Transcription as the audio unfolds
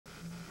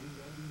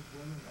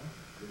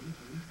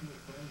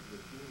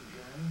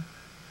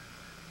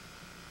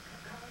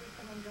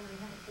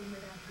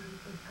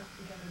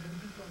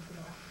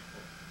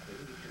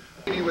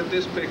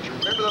this picture.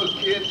 Remember those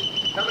kids?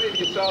 How many of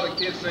you saw the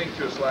kids sing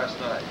to us last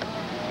night?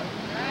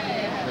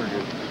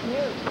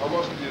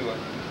 Almost do it.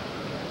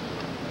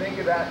 Think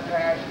of that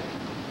passion.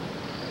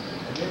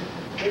 And then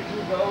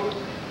picture those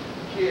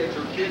kids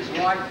or kids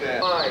like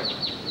that.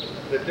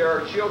 That there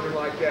are children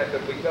like that that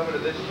will be coming to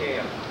this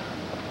camp.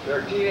 There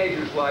are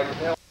teenagers like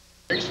that.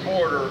 Every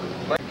sporter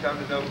might come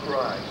to know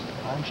Christ.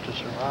 Arms to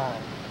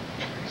survive.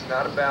 It's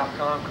not about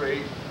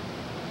concrete.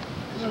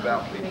 It's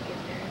about people.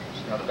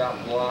 It's not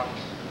about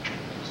blocks.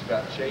 It's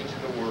about changing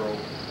the world.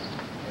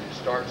 And it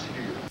starts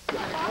here. I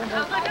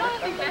was like, I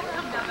don't think that's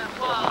come down that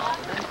wall.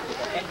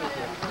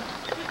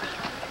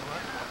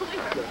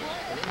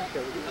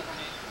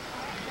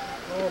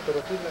 No,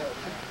 pero sí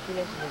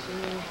las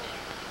enseñan.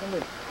 Hombre,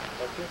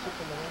 aquí así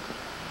como no.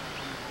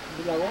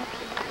 ¿Y la agua?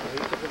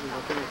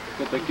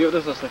 Que te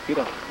quiebres hasta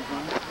gira.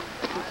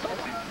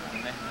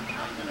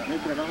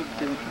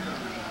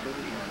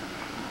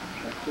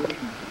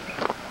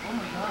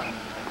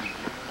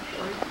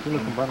 Sí lo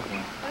comparo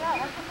con.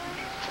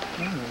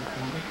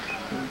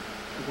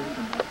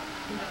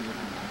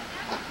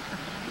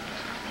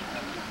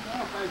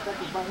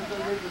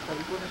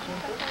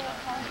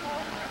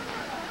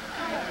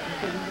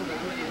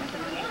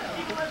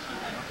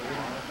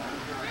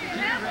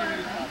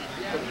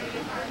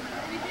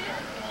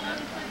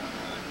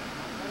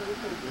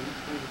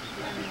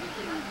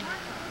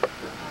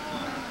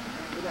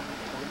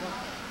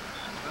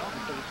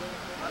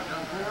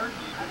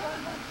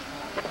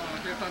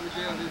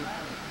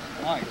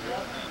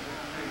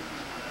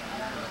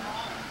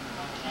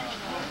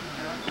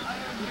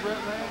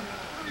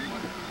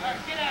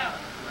 Get out.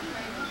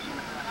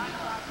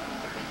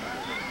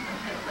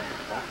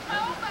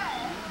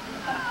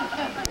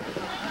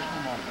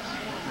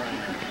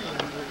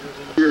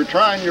 You're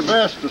trying your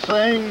best to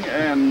sing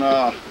and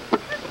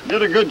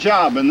did a good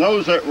job, and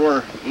those that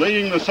were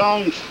leading the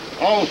songs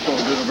also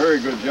did a very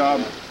good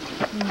job.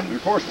 And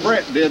of course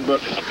Brett did,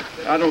 but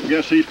I don't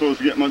guess he's supposed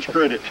to get much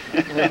credit.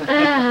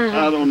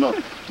 I don't know.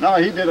 No,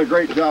 he did a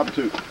great job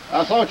too.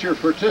 I thought your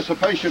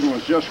participation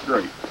was just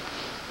great,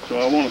 so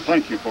I want to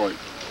thank you for it.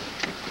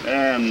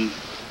 And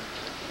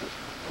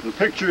the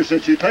pictures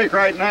that you take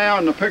right now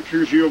and the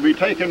pictures you'll be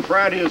taking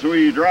Friday as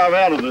we drive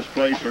out of this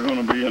place are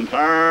going to be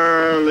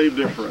entirely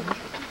different.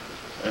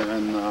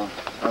 And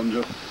I'm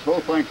just so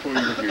thankful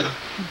you're here.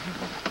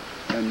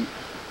 And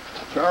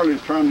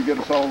Charlie's trying to get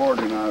us all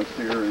organized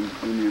here in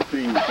your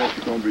team of what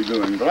you're going to be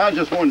doing. But I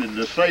just wanted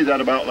to say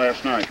that about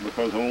last night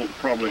because I won't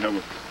probably have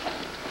a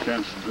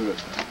chance to do it.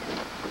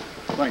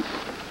 Thank you.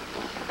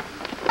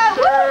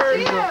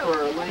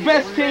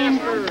 Best team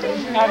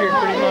out here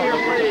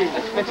pretty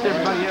much. Next to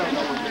everybody else.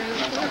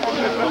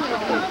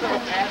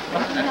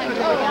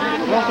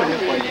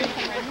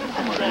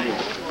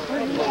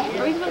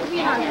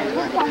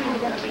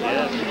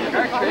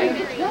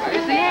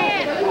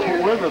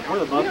 We're the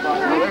bus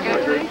driver.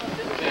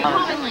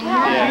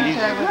 Yeah,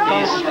 he's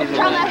everybody's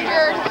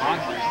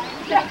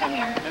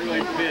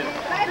fit.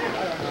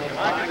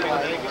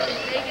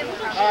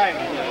 All right.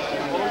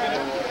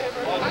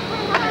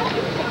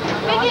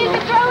 We need to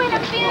throw in a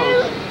few,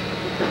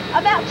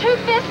 about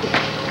 250.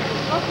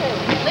 Okay.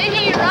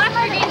 Lady, your rocks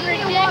are getting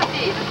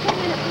rejected.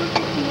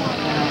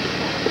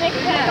 Take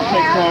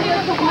some,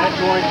 that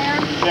joint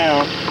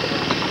down.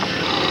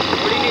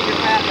 Where do you need your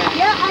path at?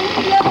 Yeah, I need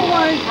the other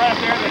one. Right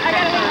there. I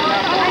gotta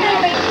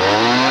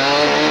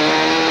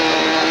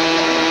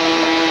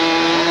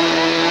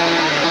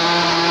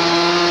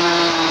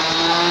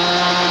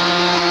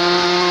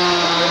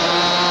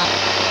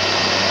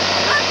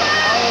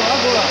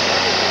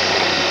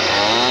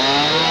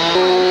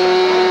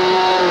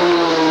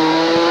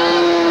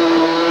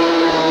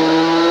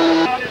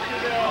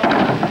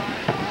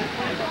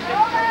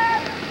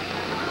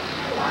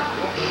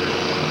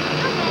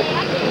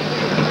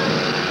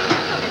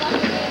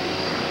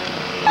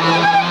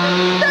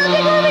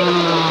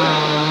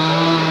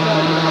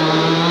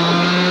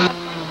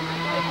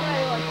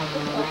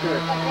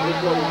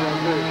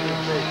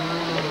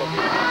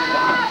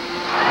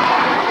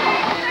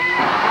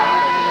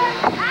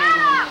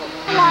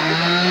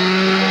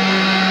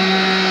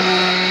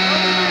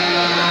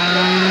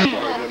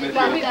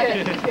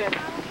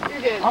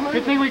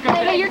Good thing we got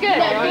that. No, you're good.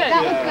 That was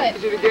good.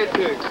 Easy to get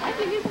to.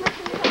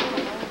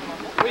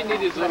 We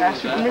needed some.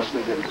 Ask your permission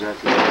to get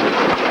exactly.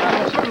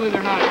 Certainly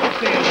they're not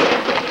standing.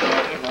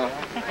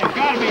 It's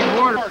got to be in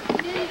order.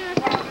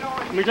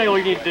 Let me tell you what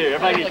you need to do.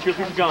 Everybody needs to chew a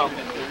piece of gum.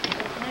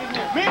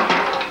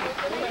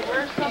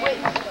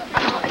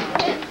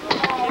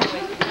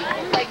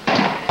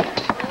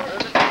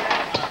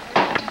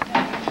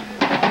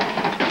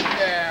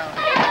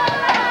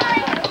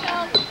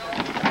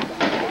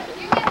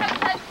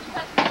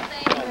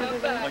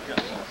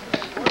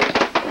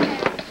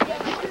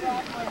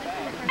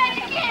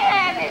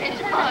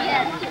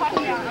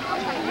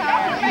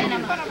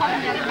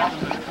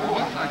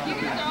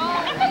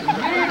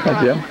 Hi,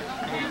 Jim.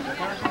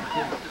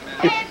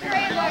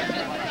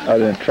 I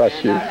didn't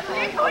trust you.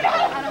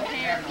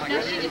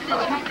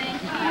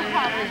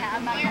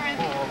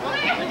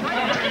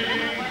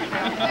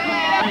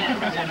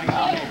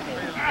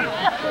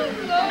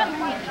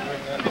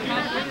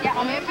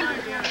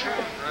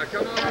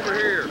 Come on over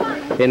here.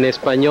 En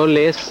español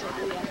es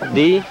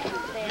di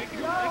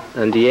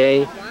and the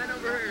A,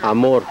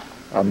 amor.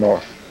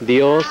 Amor.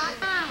 Dios.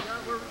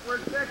 We're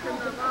second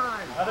to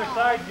mine. Other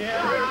side, Jen.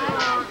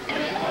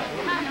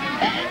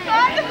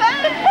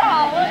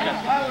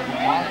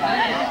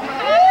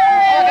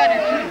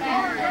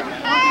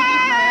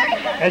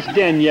 That's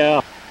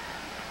Danielle.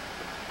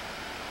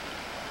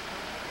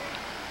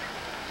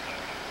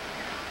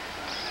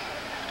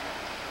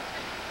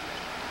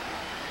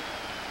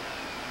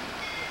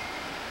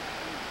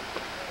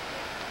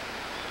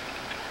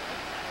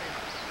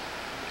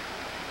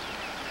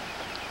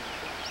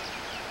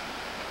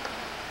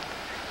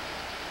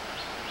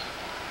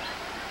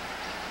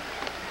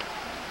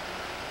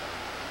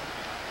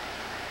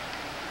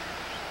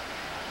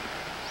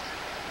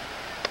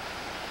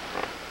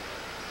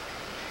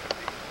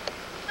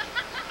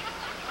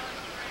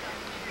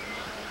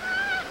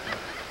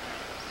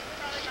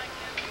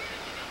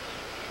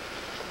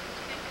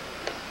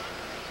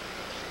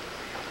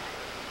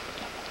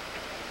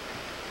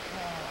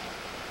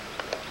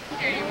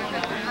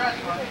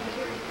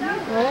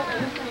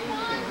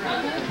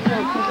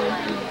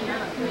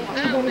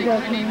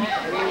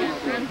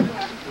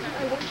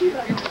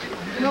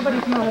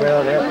 Nobody's not.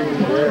 Well, there.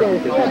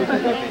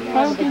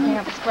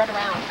 Spread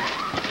around.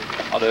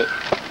 I'll do it.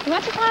 You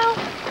want your pile?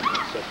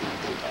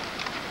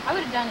 I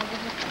would have done it.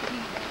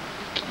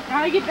 How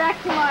do I get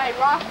back to my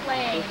rock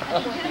lane?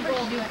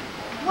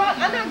 Rock,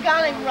 I'm not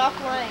going rock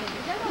lane.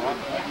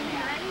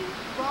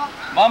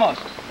 Vamos.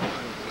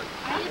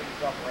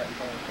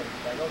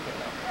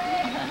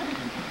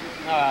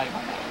 All right.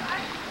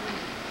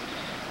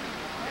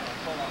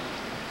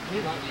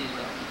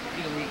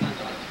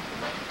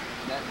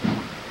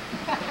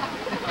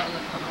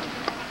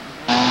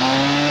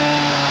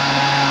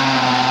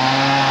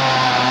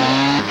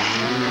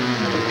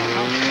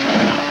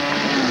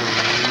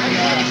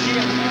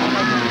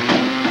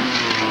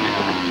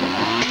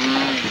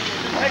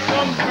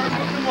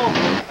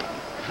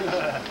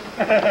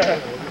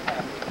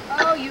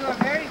 Oh, you are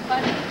very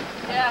funny.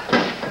 Yeah.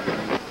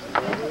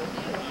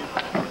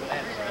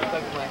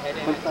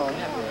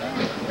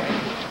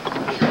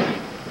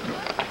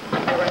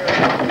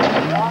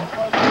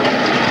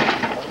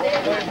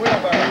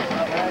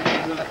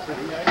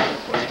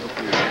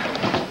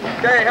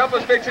 Okay, help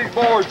us fix these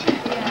boards. I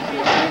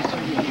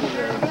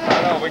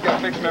know, we gotta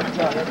fix them every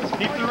time.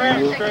 Keep the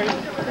ramp straight.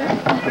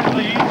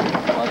 Please.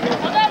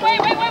 Hold on, wait.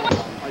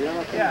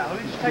 Yeah, let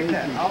me just take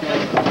that. I'll take it.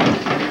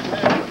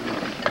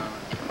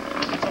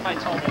 Somebody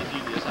told me to do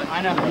this.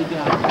 I know.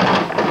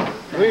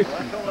 Luis,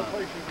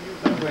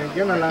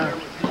 llénala.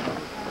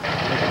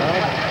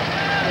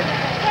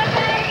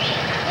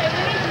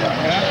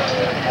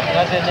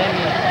 Gracias,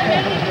 Nemi.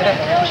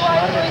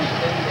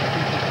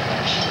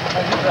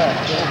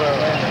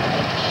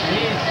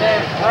 Sí, se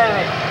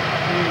puede.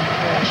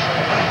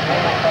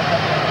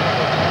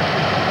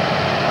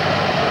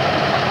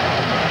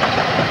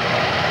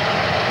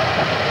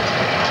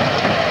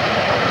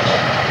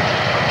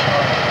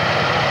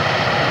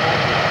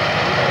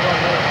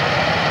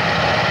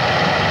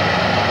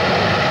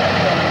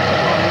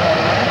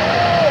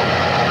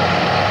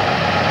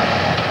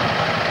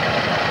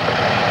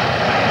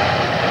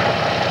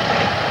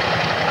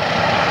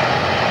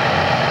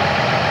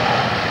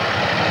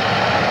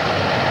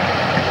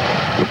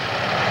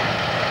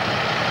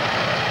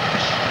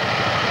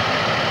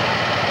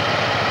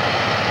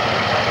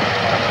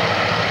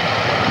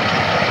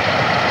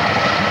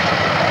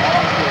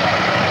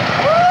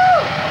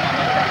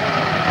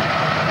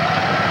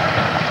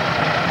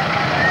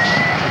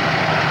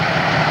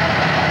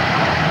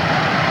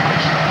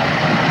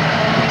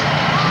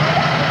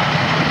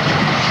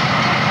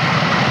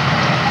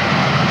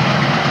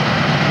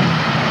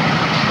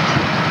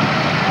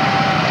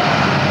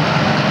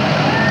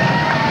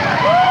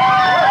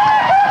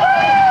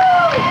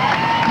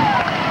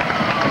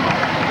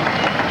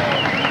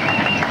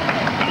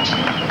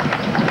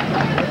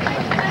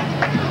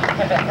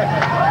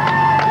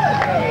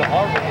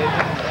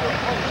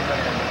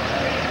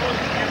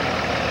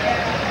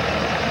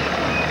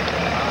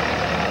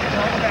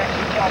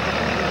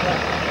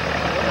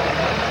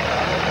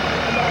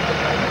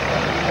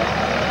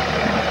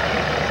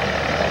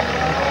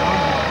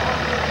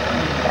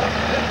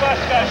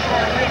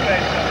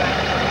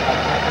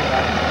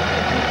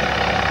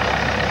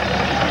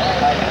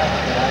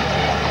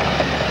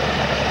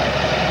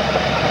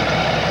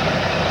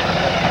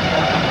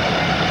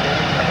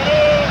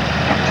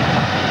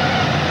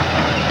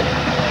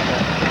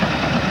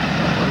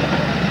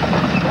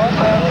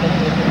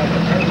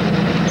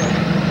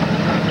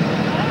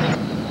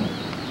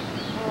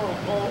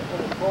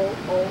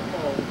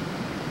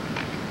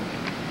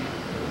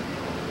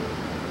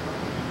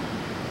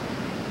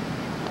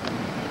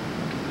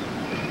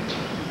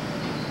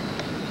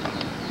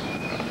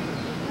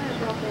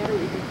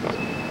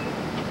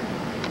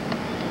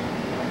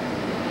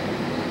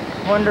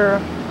 Wonder.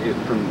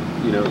 From,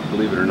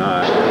 believe it or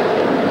not.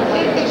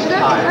 It's not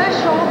My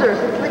shoulders,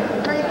 it's like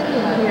crazy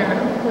in here.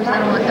 Of course, I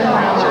don't want that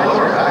much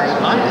exercise.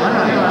 I'm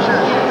not even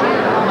sure.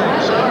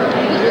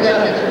 You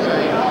guys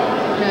exercise.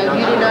 No,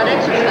 you do not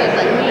exercise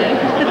like me.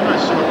 I'm not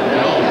sure. I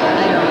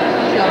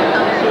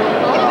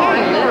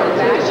know.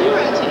 So I'm sure.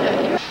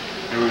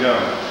 Here we go.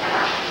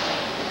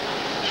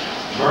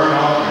 Burn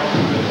off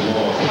the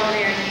wall.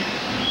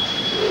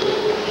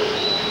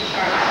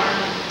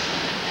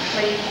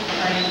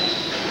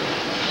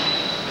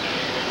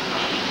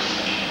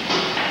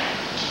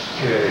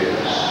 Okay,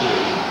 let's see.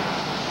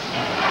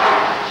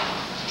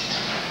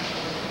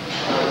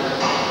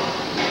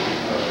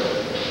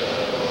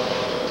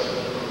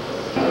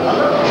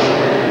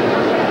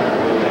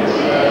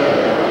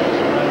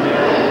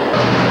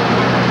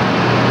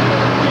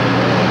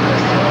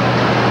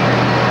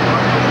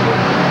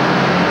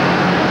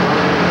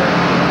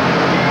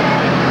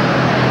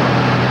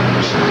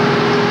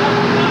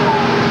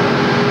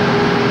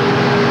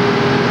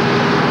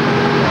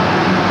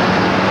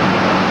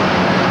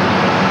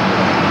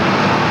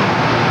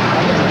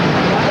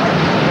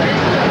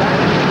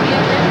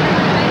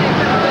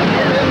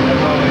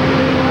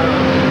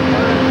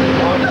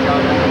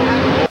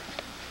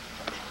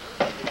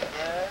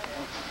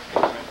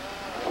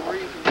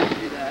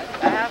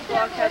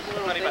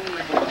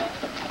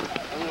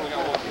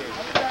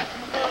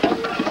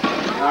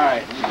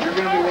 Alright, you're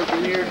going to be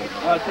working here.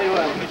 I'll tell you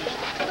what, let me just,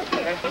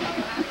 okay?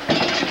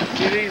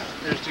 See these?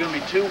 There's going to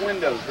be 2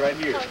 windows right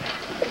here.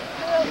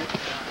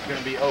 It's going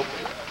to be open.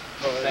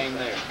 Same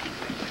there.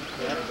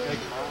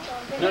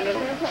 No.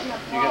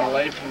 You're going to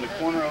lay from the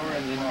corner over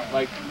and then,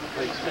 like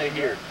stay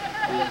here.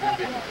 There's going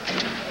to be,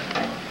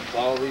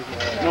 follow these.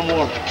 No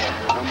more.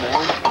 No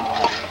more.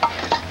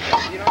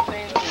 You know what I'm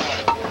saying?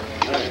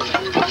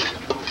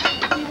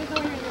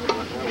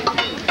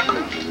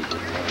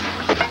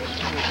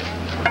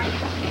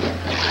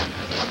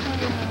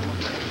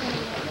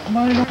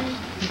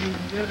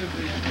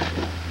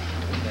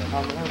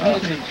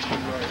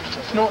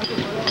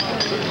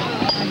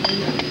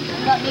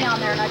 Got me on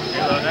there and I just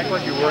Act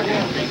like you're working.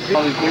 They're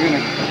going to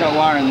cut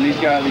wire, and these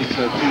guys, these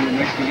 2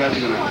 Mexican guys are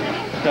going to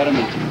cut them.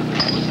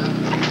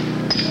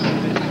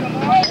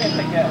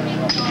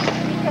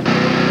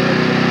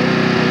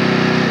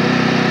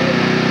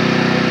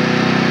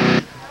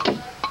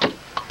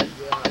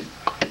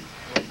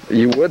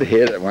 You would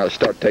hit it when I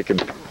start taking.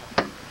 He's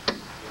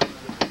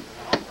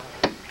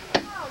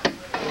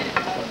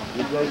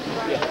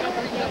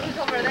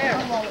over there.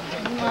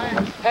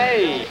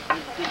 Hey!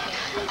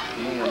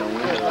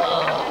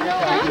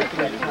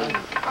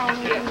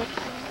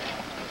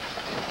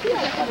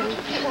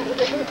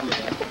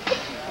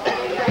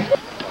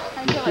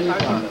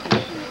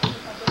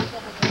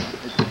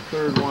 It's the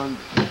 3rd one.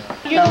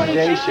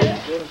 Foundation.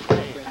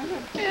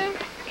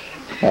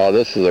 Oh,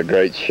 this is a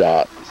great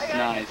shot.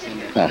 Nice, isn't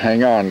it? Now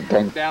hang on,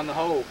 don't. Down the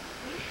hole.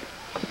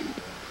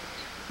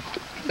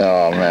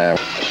 Oh man.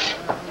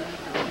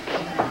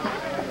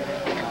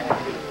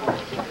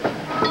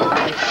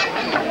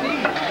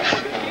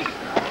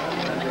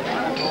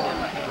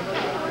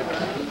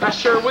 I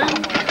sure will.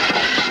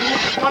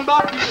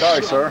 $1.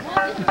 Sorry, sir. I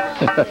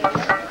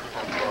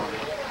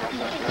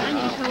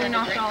just totally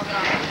knocked all of it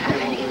off.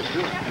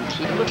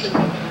 Alex,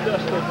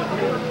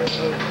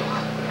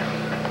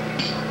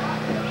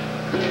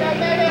 down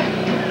there.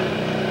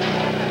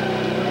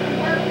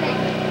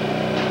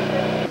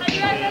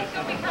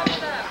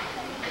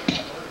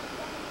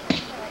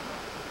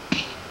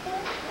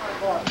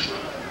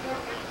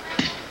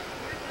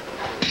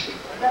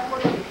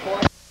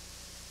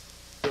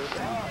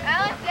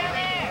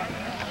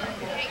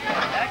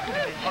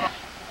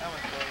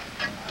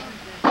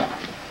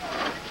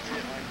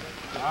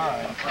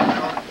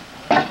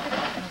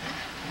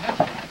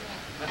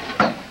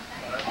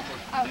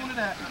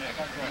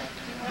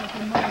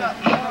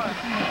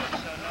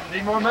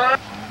 Need more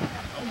money?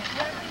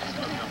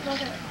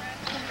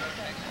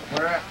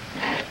 Where at?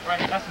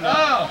 Right, that's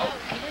enough.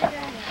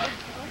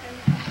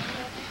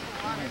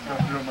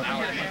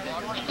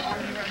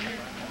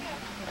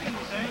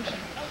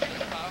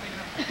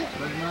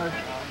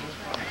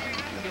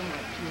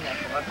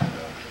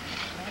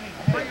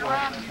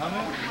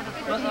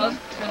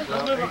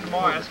 Let's move it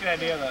tomorrow. That's a good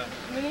idea, though.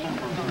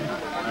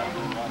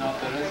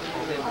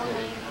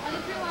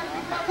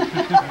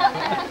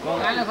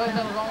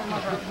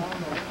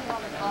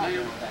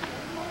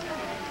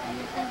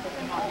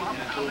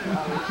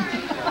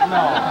 No.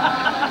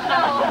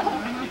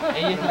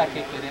 Ella es la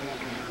que queremos.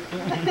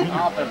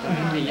 No, pero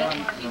porque yo.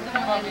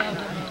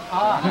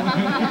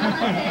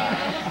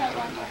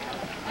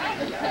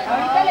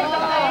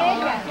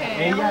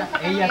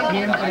 Ella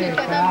siempre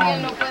está.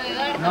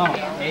 No,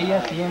 ella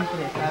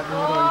siempre está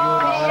duro y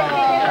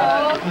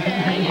duro.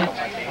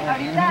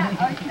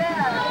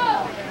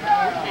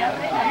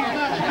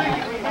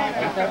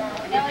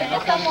 Ella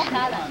está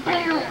mojada.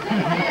 Pero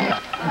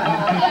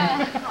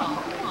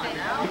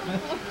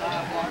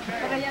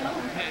ella no.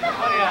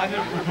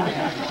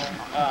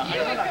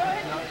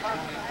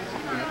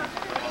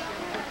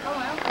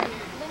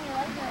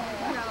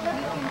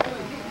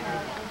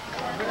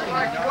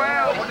 Like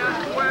 12, we're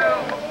doing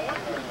 12.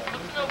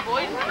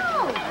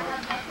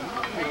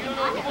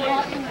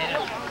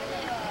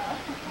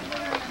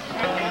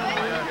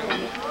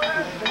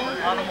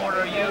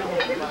 Of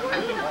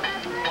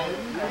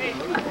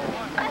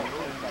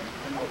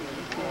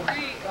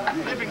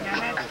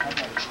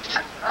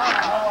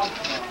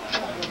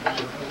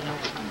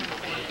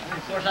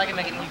course, I can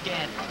make it. You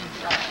can.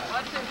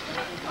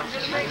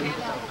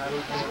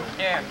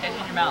 Here, catch it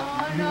in your mouth.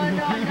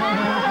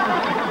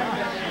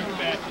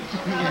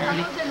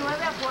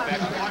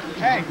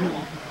 Hey.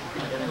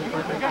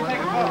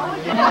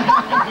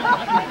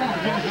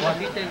 ¿O a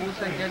ti te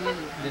gusta que alguien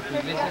de tu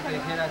iglesia te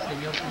dijera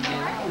Señor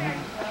Pinedo?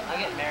 I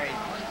get married.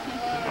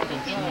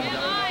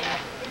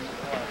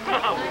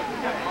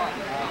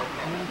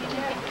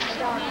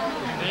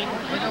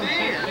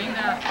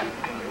 Venga.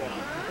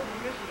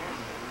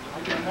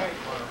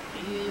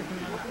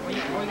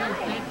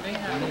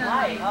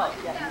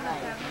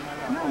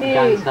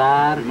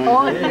 Cansar,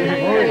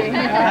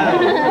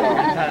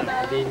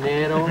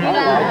 dinero.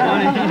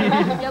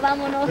 Ya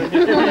vámonos.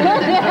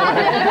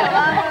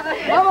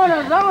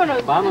 Vámonos.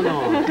 Vámonos.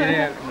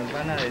 Nos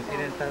van a decir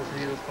en Estados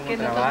Unidos cómo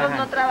trabajan.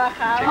 No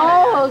trabajamos.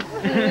 Oh,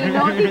 sí,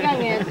 no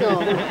digan eso.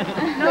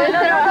 No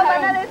lo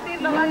van a decir,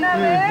 lo van a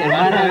ver.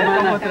 Hermana,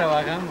 ¿Cómo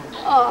trabajamos?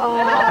 Oh.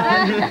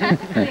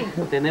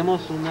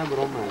 tenemos una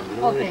broma.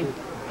 ¿No? Ok.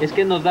 Es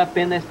que nos da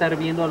pena estar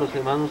viendo a los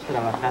hermanos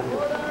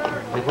trabajando.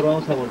 Mejor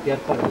vamos a voltear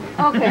para allá.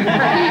 Ok.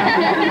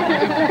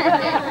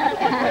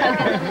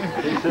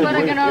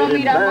 Para que no lo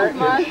miramos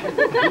más.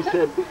 He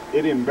said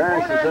it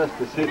embarrasses us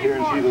to sit here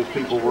and see those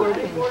people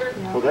working.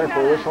 So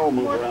therefore, let's all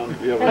move around.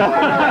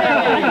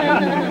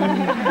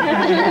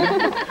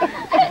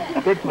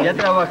 Ya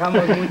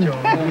trabajamos mucho.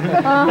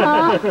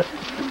 Ajá.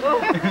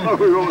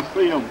 We won't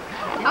see them.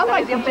 Ah,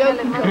 pues siempre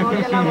les mando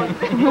ya la voz.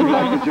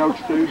 Like the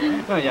jokes too.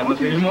 No, ya nos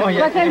filmó.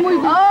 Va a ser muy...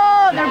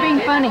 Oh, they're being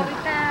funny.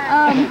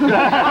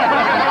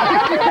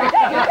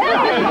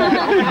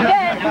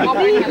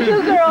 These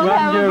two girls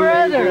have a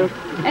brother,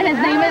 and his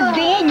name is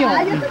Daniel.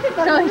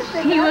 So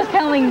he was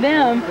telling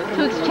them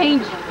to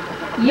exchange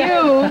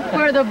you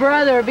for the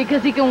brother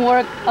because he can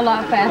work a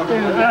lot faster.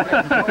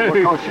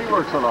 Because she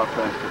works a lot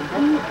faster.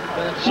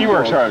 She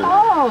works harder.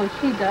 Oh,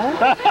 she does?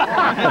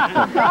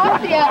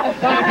 Gracias.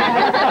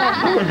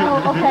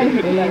 Oh, okay.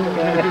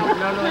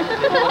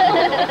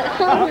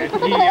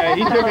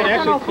 He took it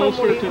actually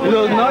closer to the...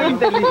 Los no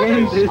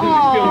inteligentes. Oh.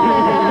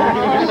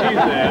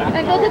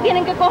 Entonces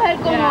tienen que coger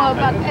como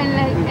en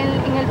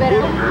el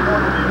verano.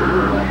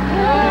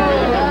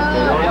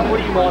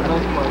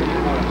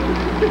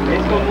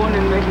 Es común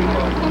en México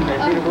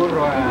decir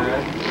burro a...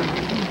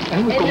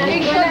 En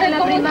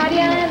la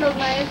primaria los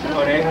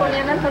maestros les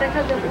ponían las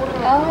orejas de burro.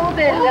 Oh,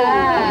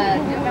 verdad.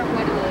 Yo me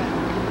acuerdo.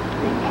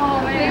 Oh,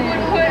 They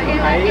would put in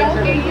Ahí the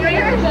hacen los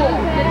ears.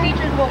 The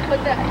teachers will put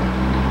the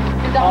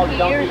donkey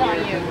ears on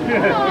you.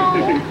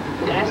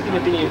 Lástima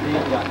tiene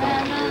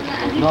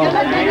No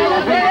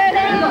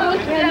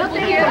te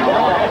quiero.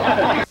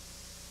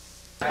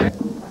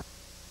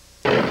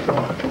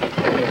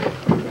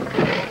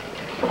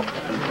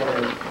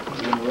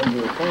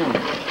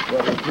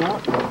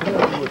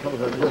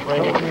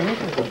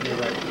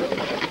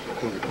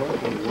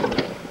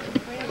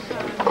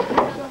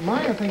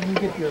 Mine, I think you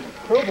can get your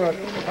crowbar.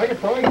 I could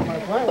probably get my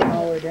flat one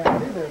all the way down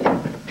through there.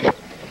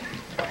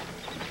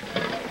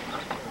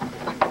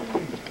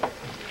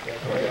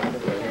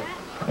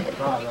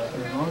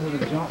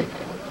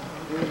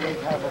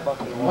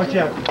 Watch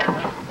out.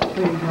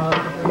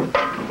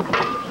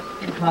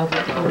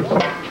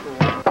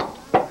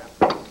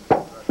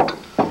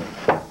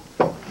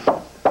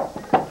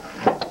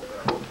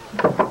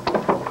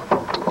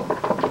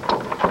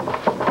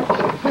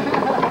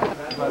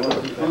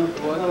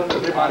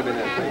 It might have been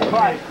that thing.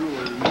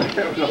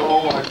 It was a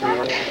whole lot of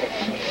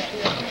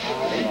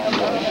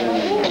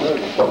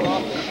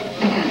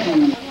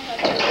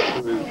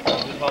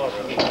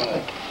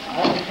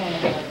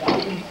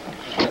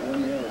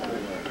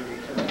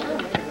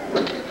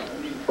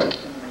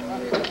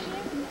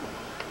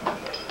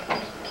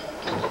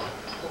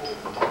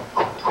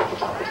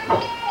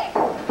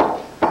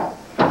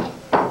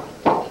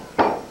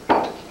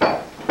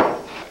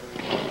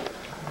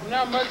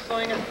Not much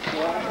slinging.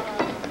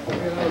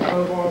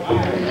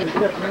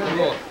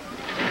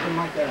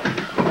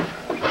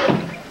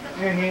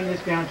 Here, hand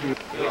this down to you.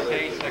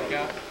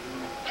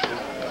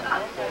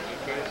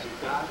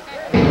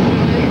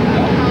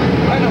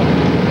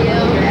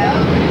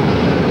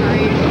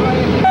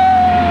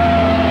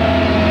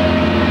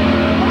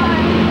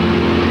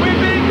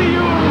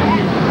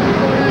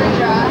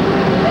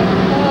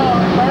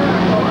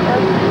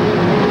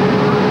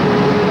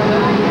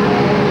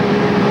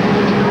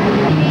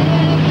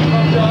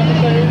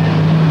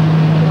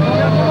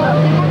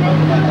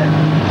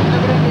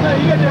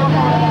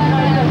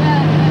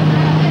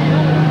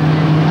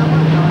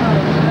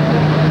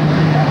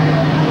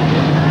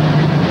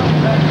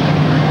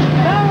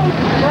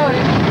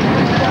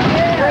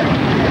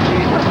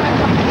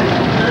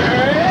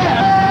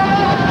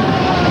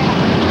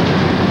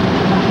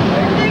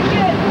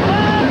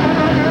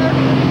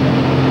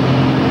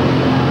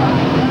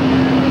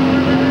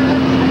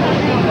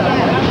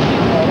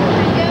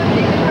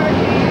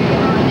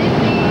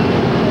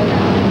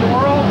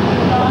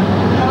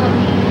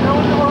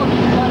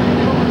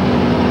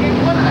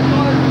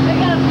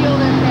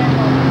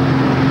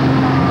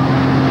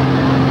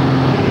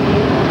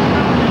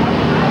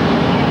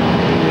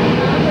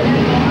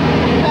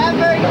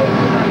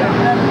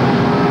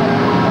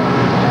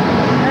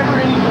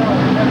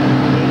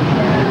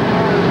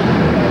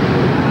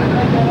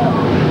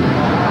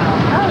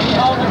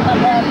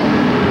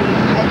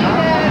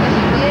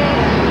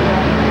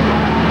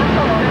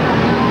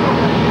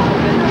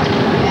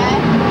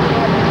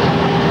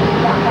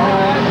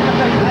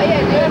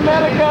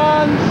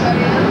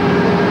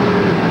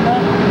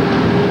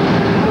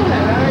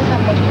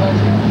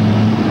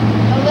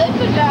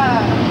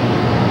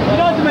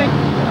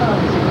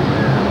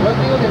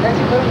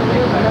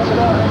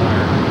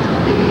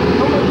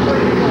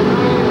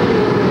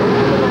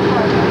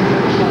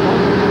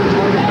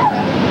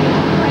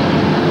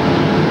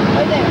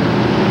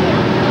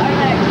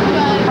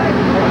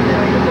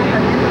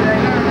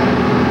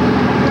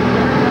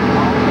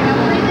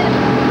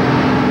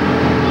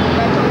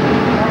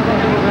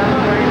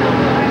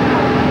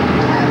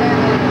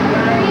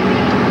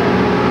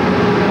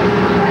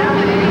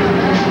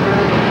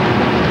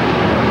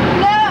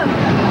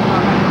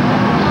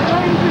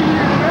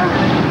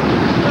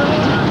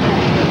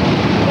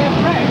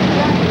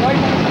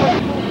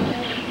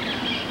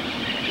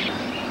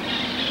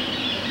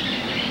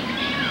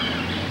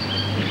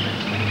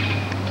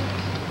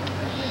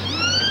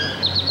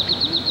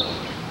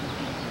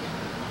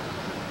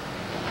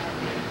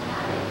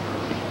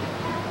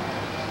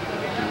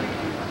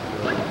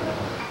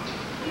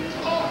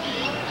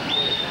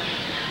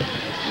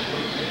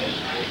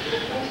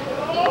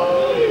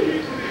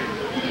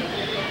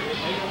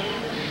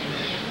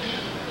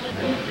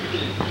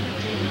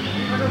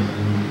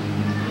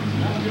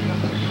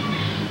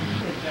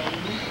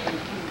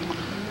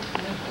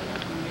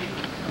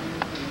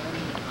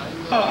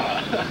 Yo,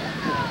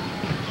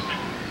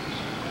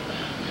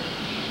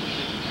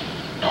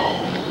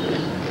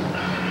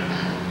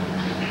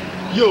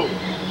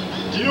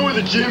 do you know where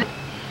the gym?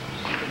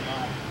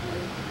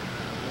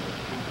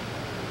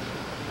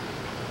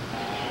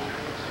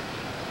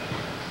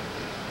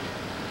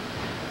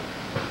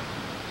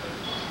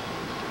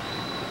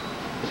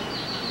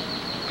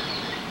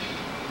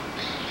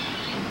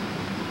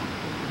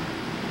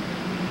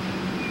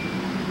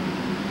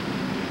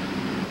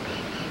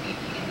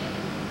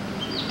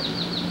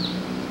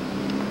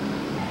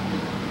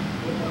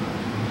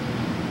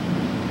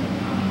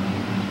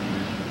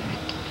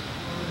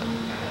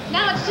 No,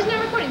 it's just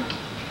not recording.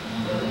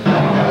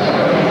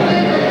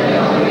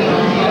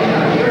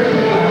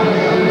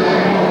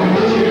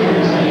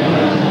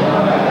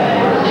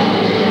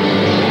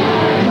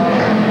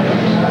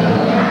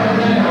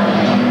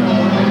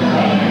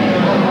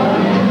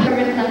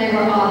 Sunday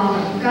were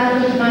awesome.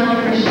 God was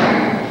smiling for sure.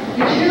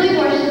 We truly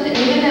worship that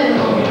even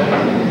though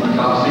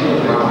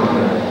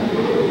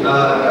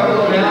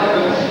Couple of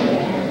announcements.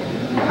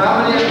 How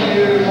many of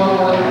you want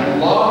a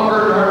longer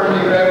term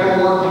than you've ever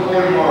worked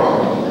before tomorrow?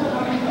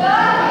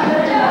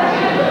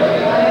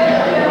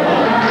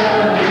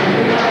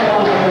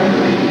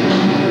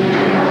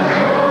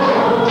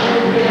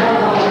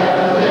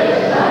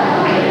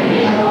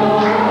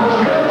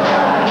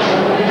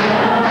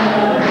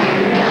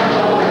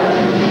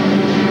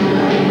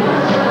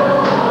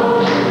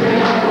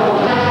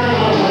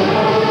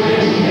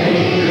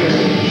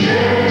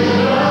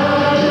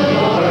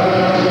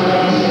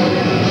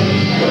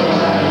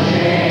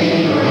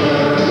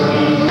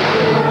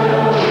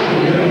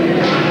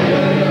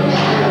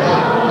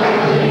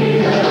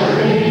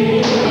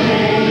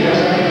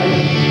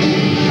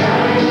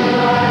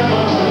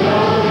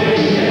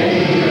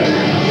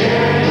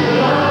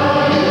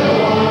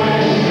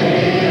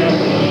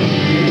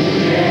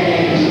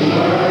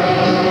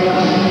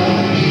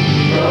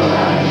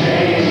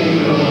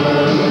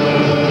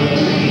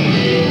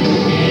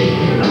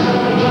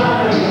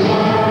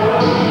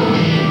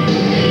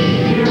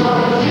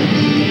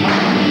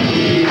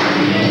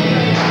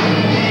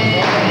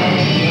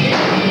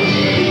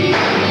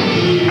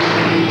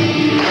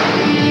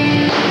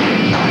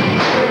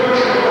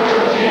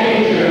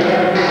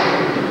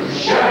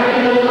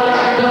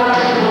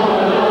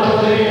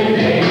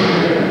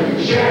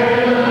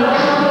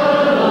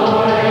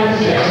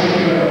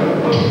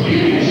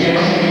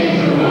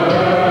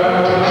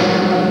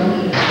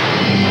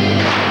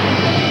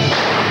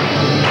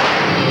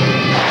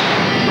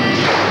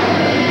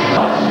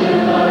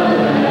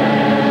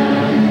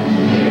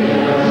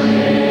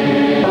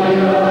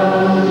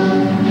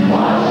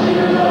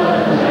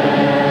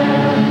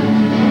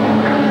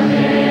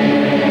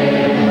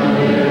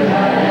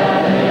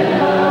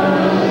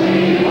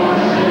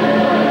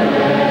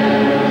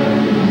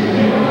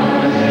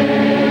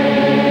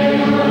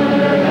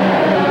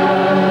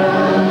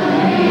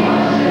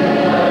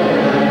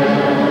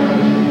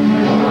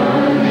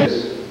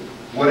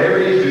 Whatever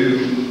you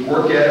do,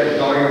 work at it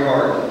with all your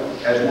heart,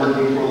 as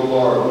working for the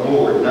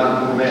Lord,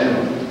 not for men.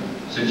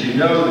 Since you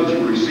know that you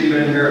will receive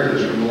an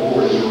inheritance from the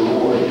Lord as a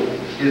reward.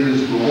 It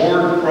is the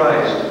Lord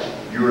Christ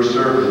you are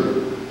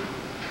serving.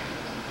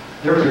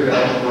 There's a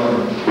guy in front.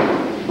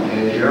 And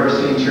if you've ever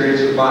seen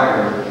Chariots of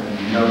Fire,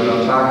 you know what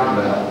I'm talking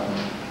about.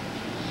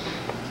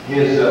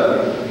 His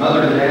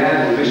mother and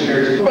dad were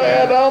missionaries.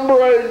 Bad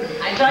hombre.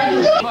 I tried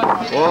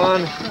to.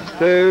 1,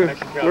 2,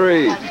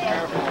 3.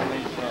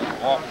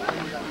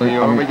 You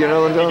want me to get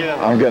another one done?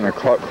 I'm getting a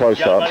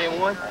close up.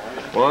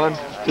 1,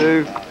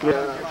 2, 3.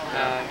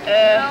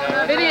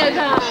 Video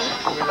time.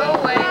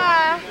 Oh, wait.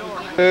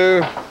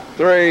 2,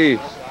 3.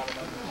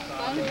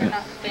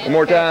 One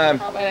more time.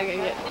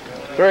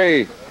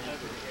 3.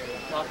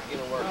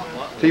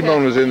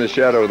 T-Bone was in the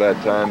shadow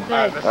that time. All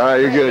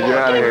right, you're good. You're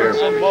out of here.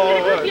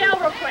 Group yell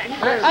real quick.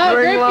 Oh,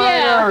 group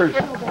yell.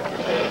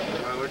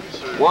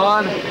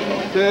 1,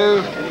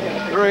 2,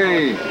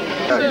 3.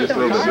 Just a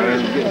little bit, man.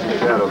 You get some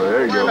shadow there.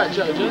 There you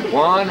go.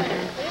 1,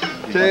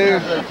 2.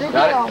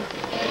 Got it.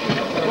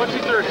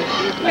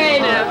 Okay,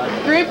 now,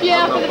 group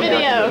yell for the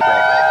video.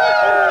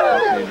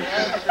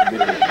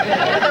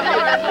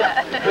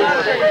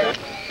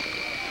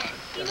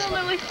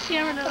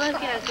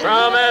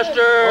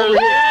 Promesters!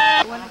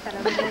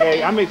 Okay,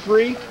 I made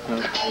 3,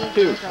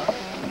 2.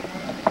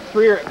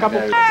 3 or a couple.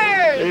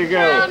 There you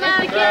go.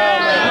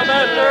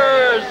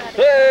 Promesters!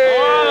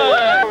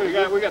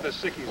 We got the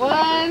sickies.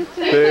 1,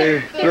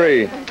 2,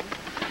 3. 3.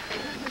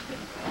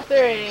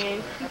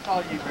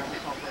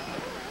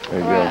 There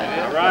you go.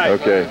 All right.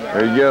 Okay,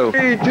 there you go.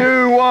 3,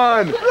 2,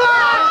 1.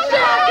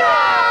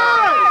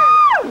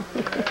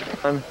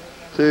 1,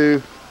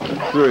 2,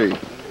 3.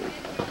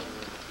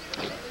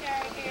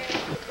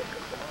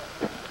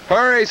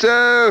 Hurry,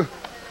 Sue!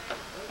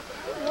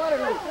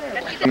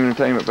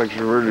 Entertainment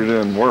picture, we're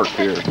doing work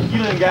here.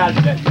 You and guys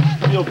that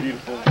feel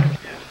beautiful.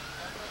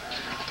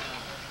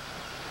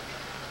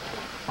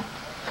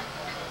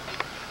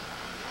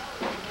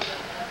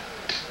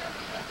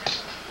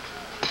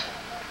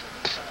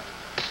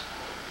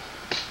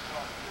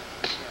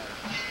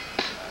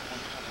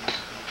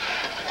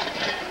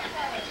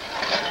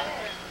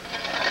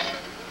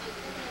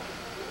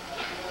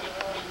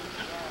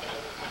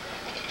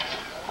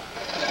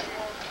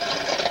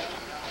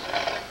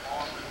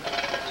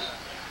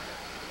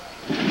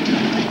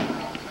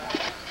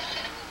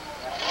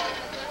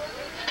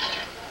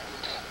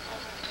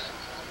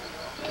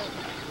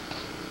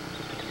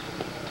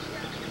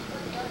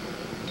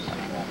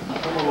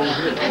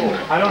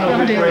 And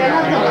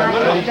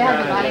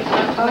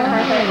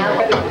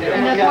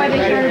that's why they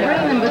started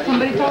bringing them, but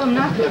somebody told them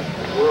not to.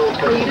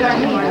 So you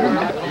don't need them.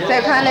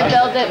 They're trying to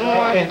build it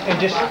more. And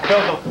just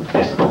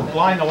just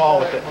line the wall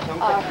with it.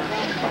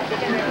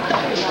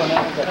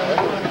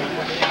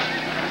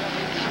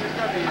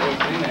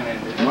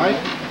 Mike?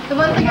 The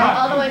ones that go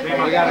all the way We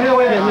through.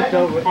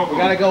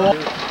 gotta go. We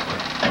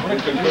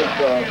can put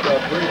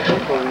 3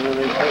 people and then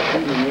they start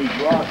feeding these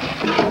rocks.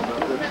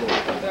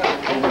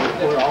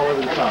 Put it all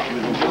over the top. We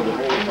can put the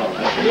whole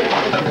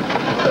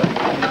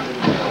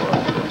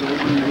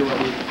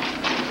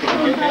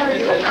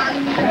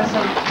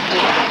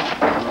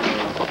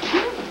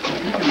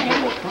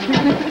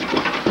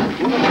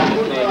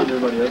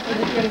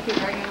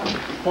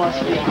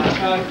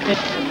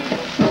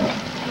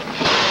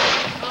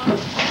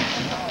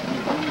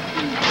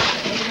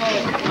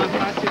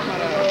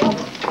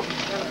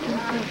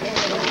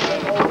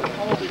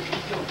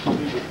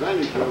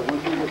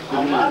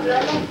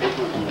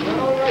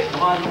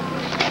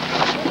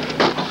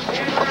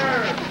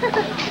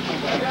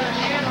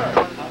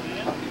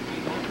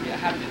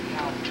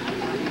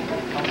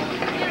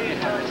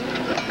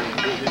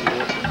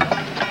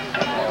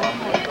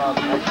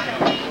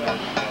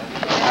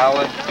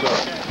Alan,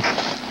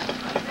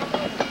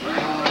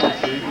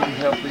 so you can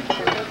help these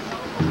kids.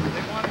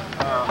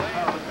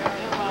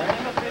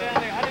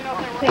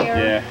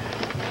 Yeah.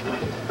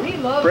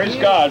 Praise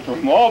God,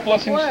 from all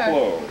blessings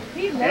flow.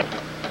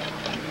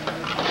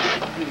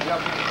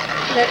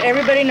 Let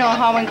everybody know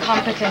how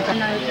incompetent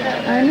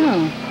I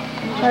know.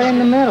 Right in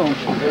the middle.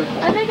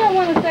 I think I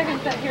want a second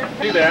set here.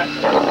 Do that,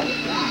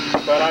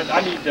 but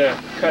I need to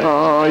cut it.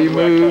 Oh, you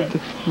moved.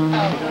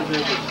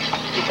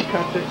 Just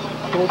cut it,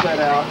 pull that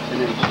out,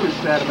 and then push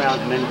that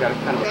amount, and then you got to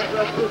kind of...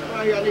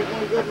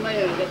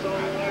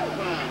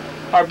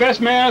 Our best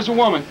man is a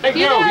woman. Hey,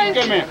 You Joe, he's a guys-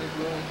 good man.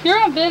 You're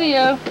on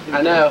video.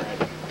 I know.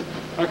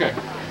 Okay.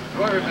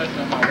 Whoever messed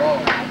up my wall.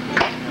 You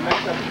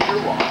messed up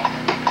your wall.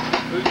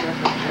 Who's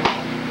messed up your wall?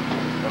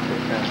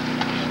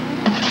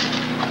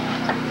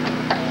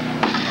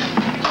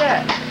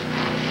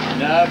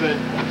 No, but...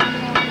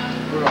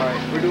 We're all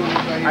right. We're doing this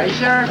right here. Are you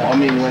sure? I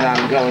mean, when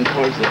I'm going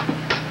towards it.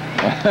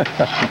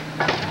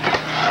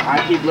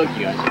 I keep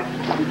looking at you.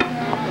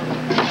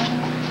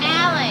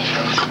 Alan.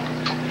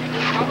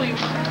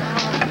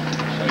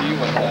 So you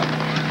went left.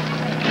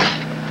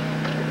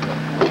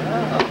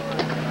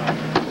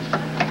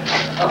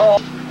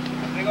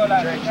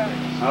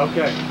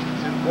 Okay.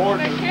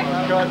 Mortar,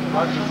 cut,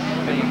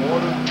 any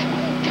mortar.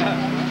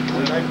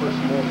 We may put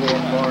some more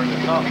bar in the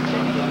top.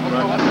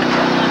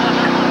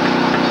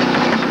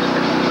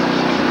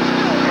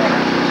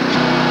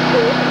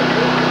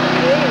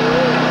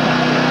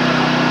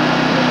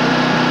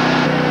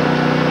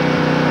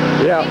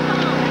 Yeah.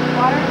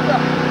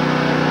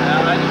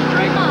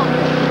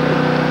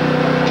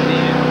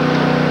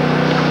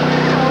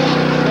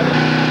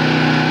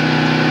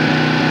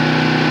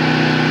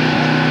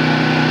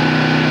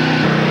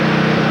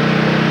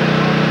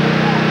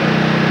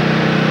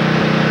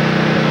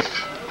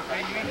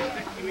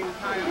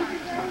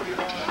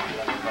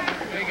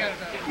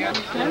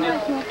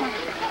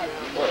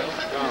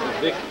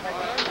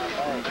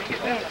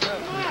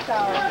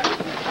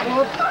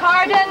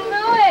 Pardon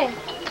me.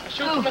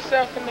 Shoot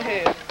myself in the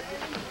head.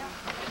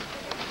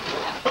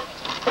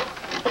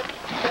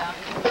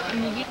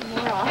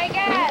 Hey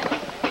guys,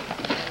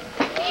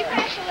 can you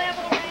pass the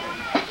level around?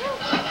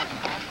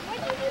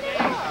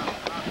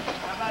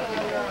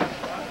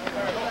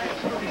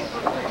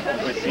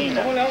 What'd you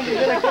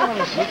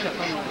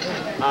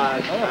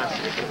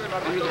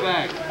do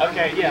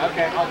Okay, yeah,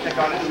 okay, I'll check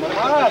on it.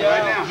 Right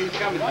now, he's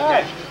coming.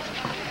 Okay.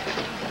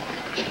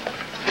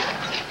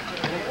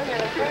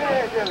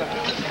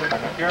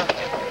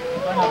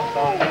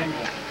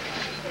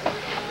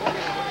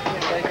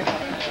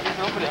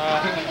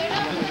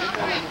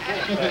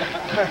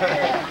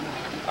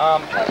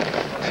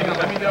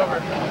 Let me go over.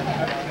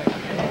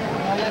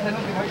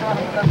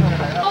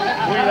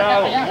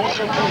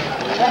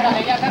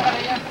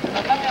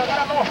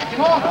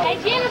 Hey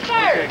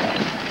Jennifer!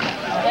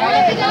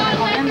 Where's the dog?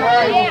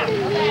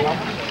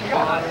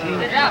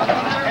 Yeah.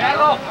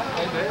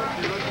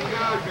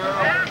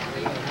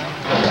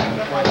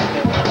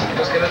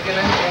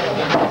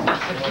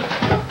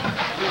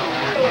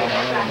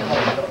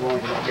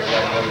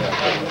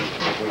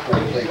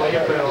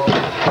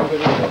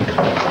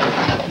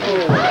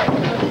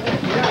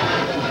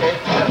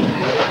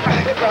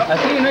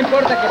 Así no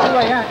importa que suba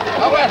allá.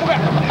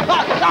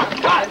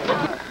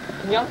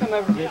 Y'all come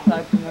over this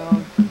side from now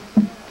on.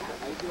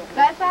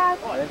 That side?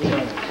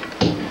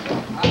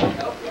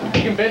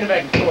 You can bend it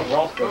back and forth,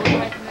 Ross.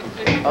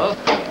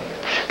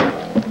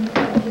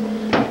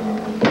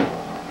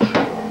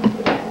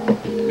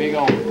 Big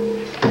on.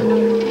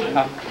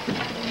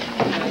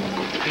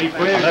 ¿Y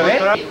puede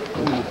encontrar?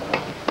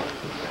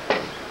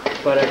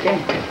 ¿Para qué?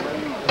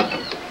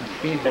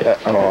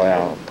 Oh,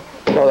 yeah.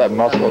 Show that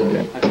muscle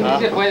again. Sí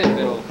se puede,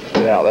 pero...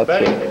 Yeah,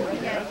 that's it.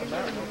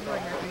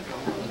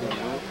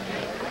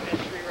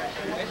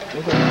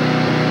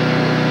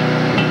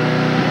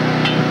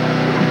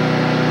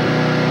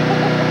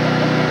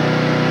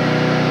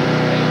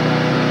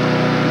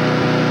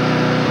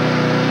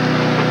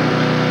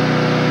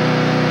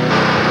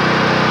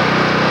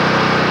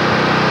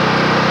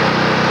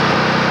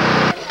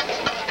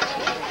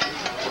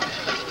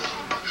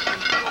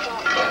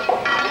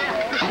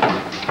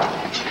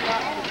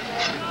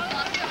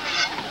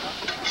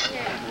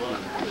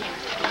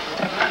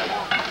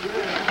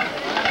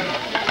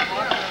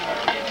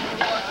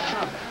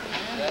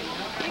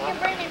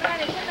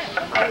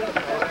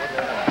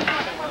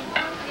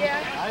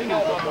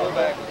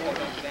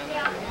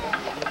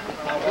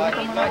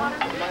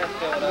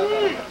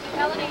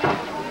 Melanie.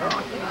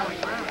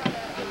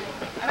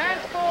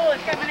 Mine's full.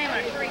 It's got my name on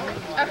it.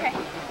 Okay.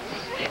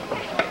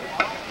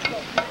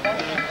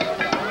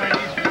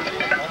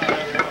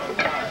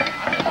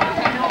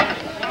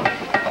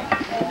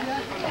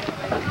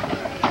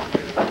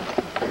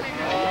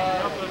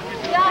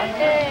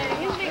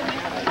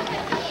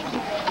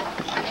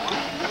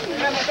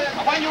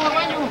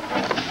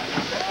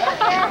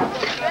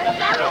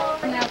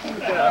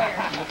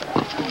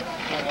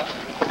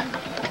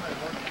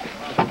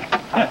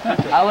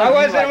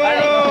 ¡Aguas,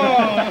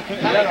 hermano!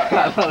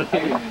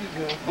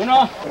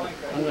 Uno.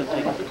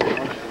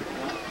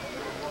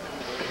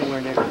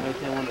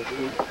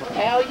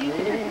 How you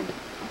doing?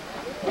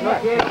 No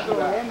quieres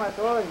problema,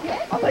 todo.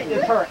 I'll take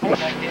this hurt.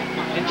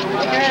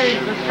 Okay,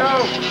 let's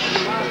go.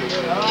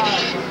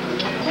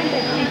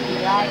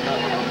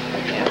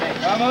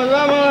 Vamos,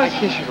 vamos. I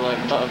kiss your leg.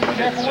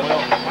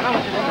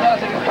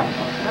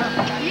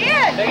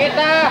 Yes!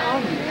 Seguita.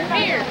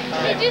 Here.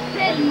 He just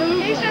said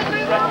move. He said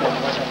move on.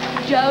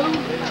 Joe.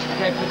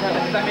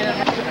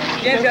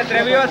 ¿Quién se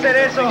atrevió a hacer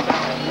eso? A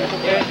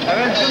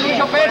ver, es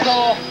mucho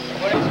peso.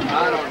 I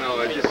don't know,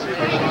 it just seems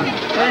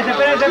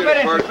Espérense.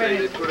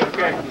 they put it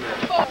back in there.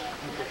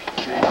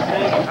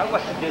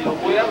 Aguas,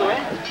 cuidado,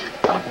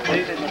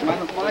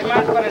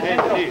 más para el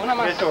centro, una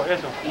más. Eso.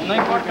 No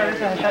importa,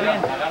 esa está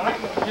bien.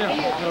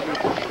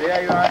 Sí,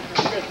 ahí va.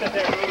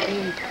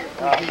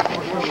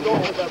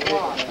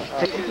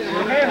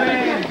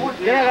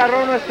 Ya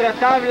agarró nuestra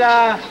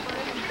tabla.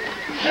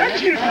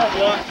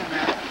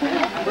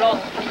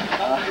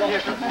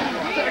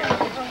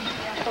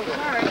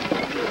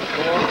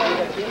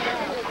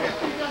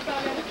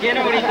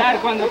 Quiero gritar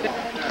cuando te...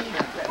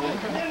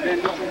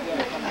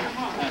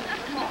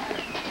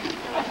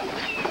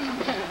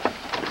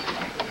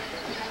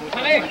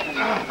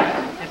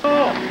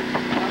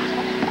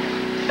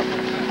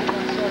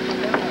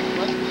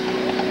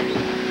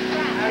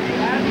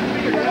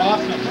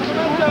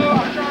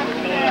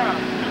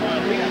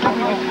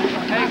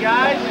 Hey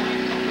guys,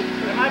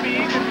 it might be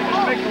easier if you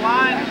just pick the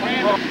line.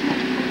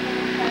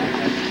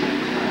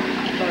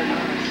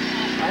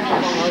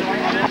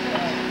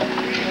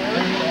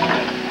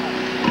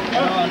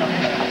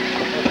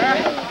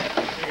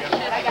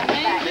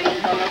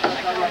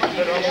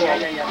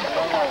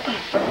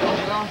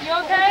 You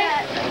okay?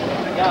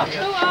 Yeah.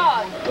 Too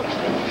odd.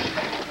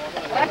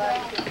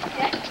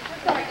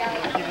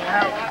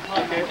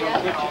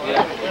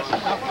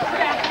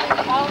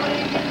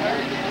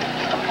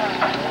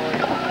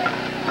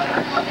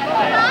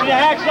 The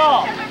hacksaw.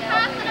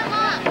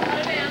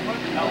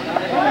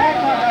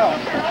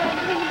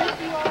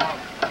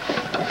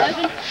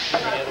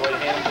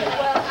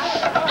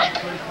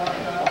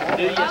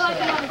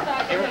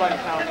 Everybody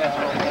found that.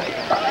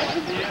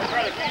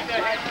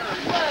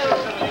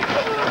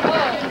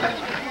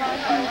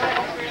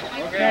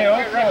 Okay,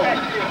 otro.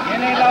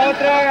 Viene la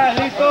otra,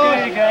 listo.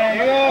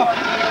 Digo.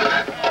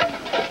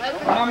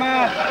 Una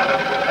más.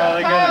 Oh,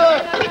 they got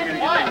it.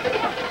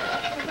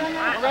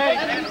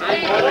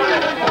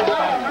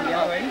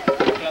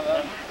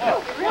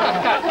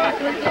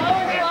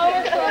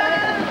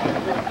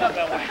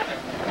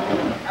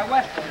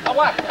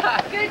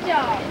 Good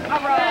job. All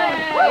right.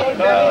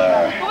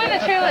 Who in the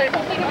cheerleaders?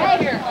 Let's take a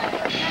picture.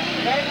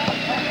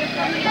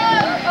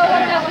 Oh,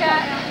 what else,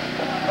 Kat?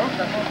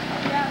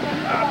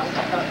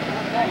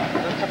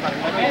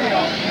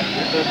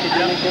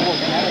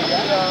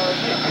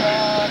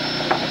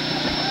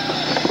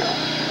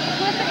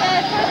 Twist it,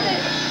 guys. Twist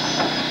it.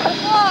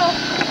 Slow.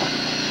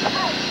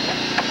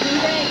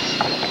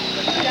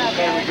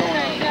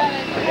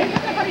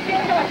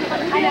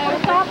 I know.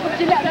 Stop.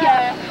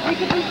 Yeah. We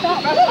can do stop.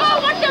 Oh,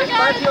 watch out,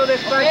 guys.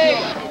 Despacio.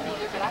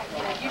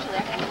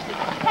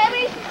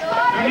 Heavy.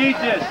 Who needs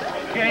this?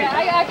 Okay. Yeah, I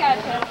got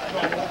you.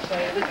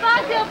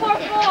 Despacio, por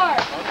favor.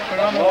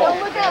 Don't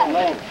look up.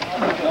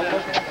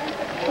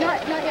 Not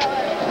yet.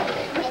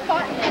 We're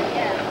spotting it,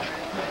 yeah.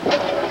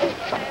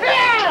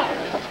 Yeah!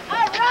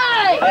 All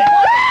right!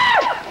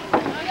 I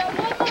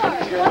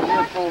got one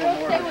more.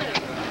 Stay with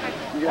it.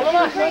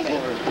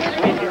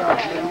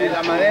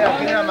 La madera,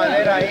 tiene la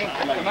madera ahí.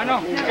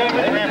 Hermano,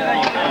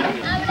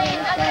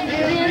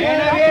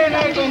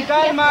 viene, con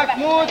calma,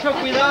 mucho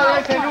cuidado,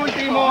 es el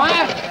último.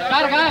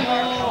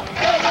 Cargando.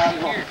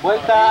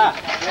 Vuelta.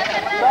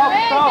 Stop,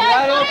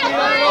 cuidado.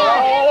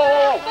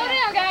 Slow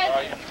down, guys.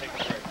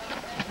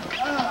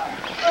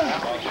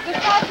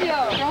 Despacio.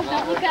 Don't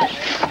look up.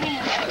 Keep your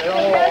hands.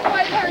 That's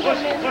why it's hard to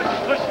win.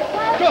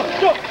 Go.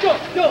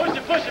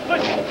 Push it.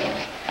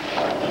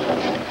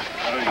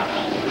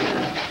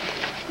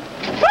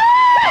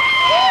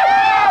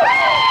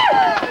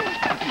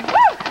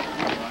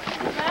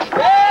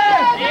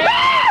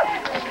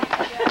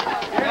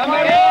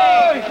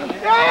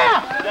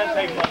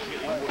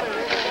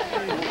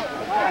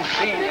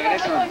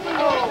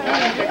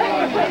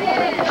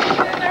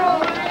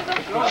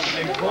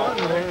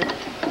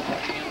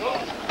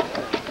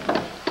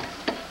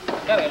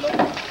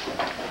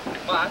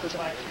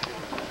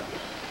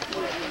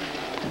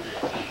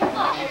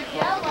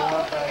 Yeah.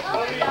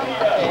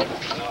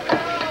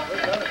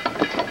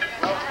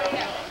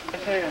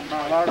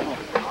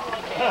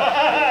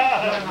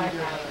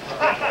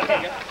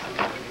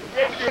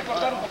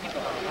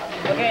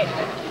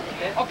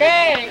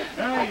 Okay.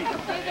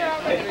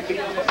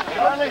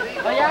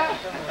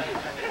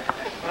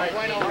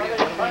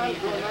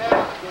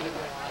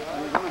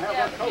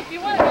 If you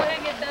want to go ahead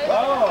and get those.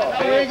 Oh,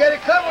 we ain't got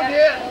it covered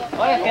yet.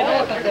 Oye, que no,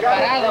 está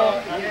separado.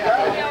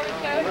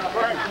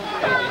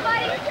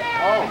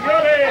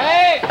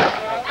 Hey!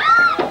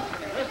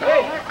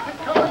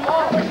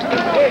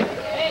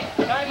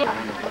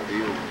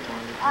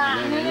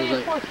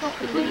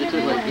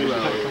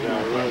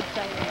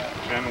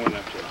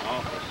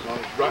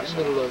 Right in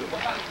the middle of it.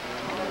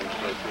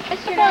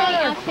 Mr. Danny,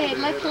 I said,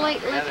 let's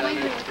leave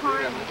the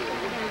car.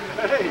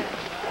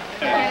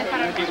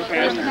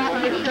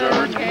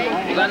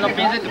 No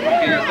pienses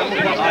porque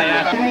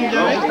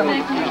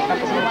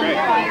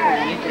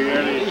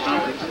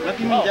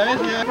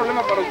 ¿Hay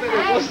problema para ustedes?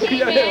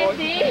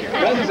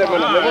 Gracias,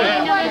 hermano.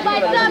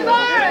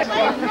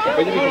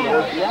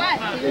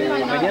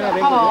 Mañana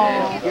vengo.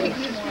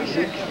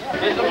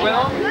 ¿Esto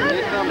puedo?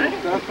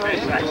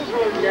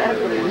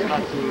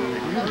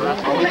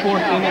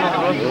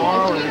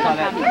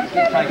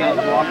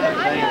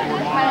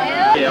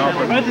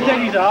 Let's take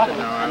these off. I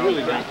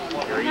really don't.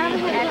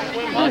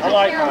 I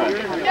like mine.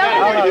 I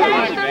don't know.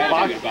 It's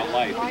bad about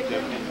life.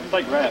 It's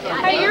like rap.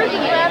 Hey, yours is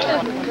wrapped.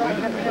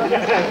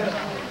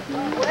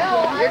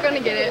 Well, you're gonna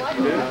get it.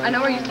 I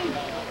know where you stand.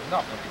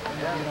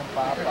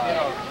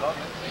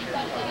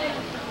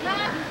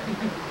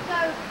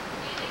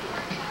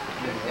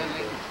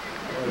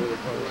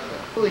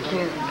 Really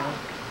can't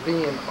be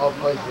in all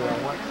places that I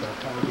want, so I'm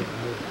trying to get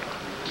moved.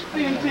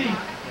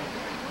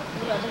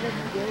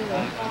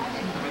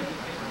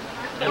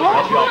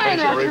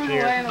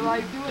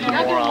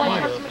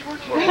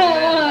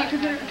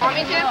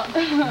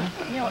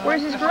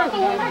 Where's his group?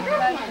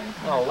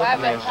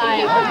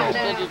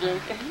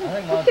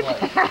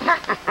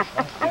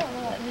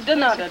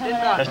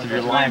 Rest of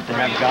your life to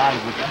have God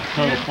was a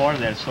total part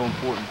of that is so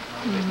important.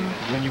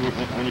 When you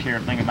hear a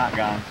thing about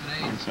God,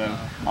 and so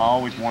I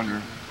always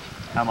wonder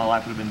how my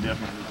life would have been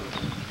different.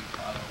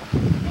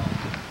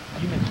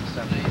 You mentioned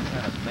something that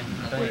kind of made me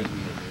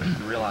think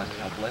to realize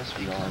how blessed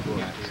we are in the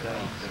United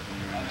States.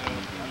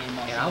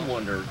 And I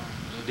wonder,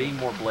 being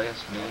more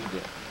blessed means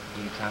that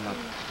anytime I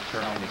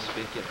turn on the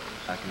spigot,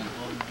 I can...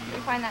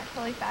 We find that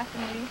totally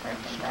fascinating for us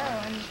to grow,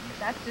 and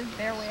that's just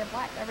their way of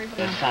life.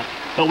 Everybody.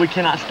 But we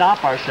cannot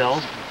stop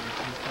ourselves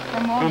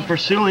from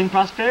pursuing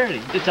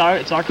prosperity. It's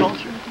our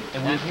culture.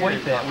 And we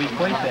equate that with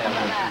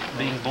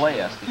being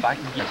blessed. If I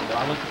can get, so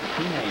I look at the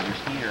teenagers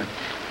here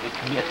that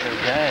commit their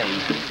day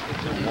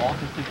to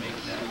walking through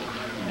these,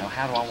 you know,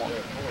 how do I want,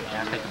 and I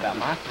think about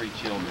my 3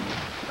 children.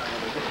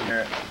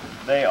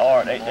 They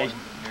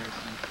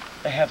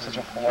have such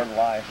a hard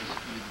life.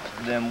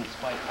 Them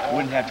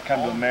wouldn't have to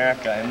come to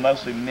America, and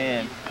mostly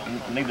men,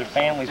 and leave their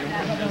families.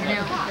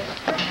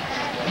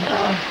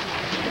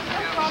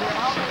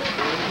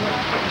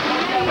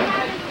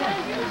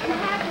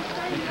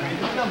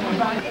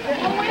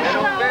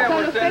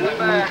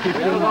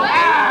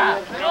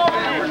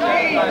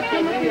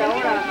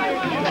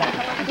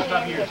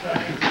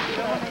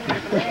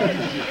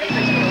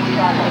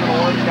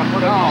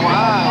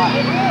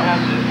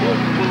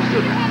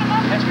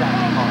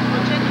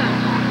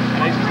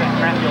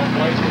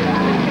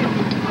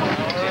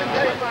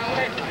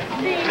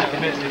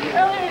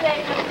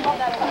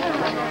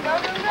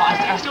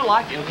 I still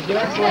like it.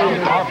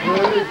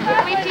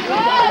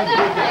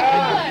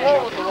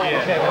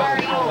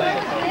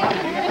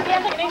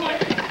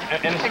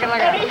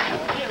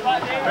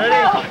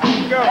 Ready?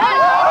 Go!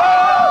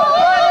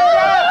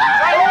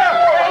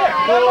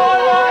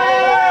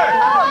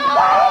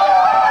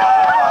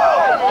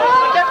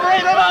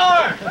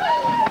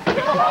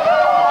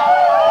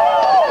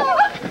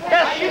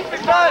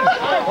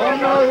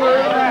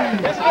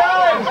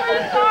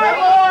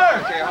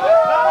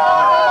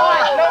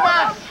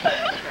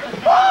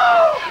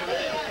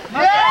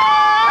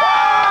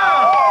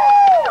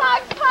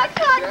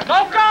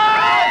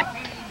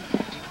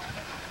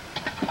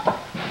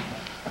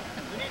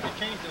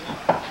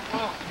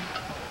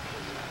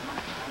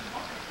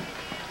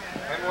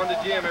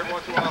 Gym every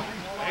once in a while.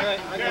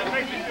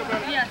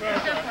 Yes, go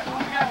for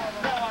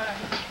it.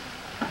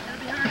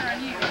 It'll be harder on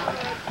you.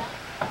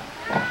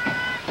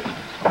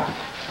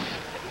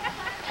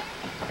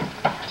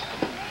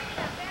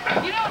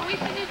 You know what we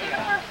should do to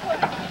the first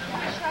one?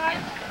 Try.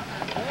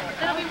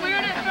 It'll be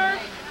weird at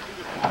first,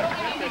 but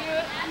we need to do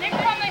it. Next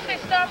time they say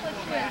stop,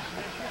 let's switch.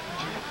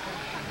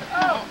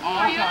 Oh,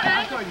 are you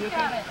okay?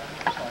 Got it.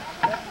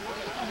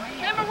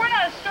 Remember, we're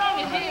not as strong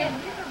as you.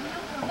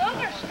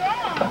 Those are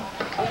strong.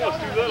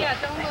 Yeah,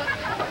 don't look.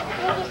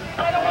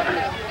 I don't want to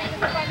know.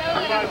 If I know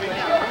that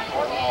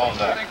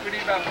I think we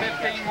need about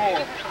 15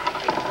 more.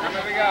 How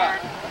many we got?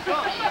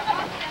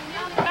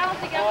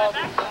 balancing out my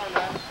back.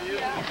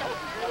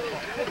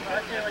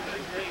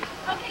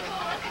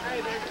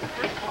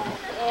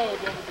 Oh,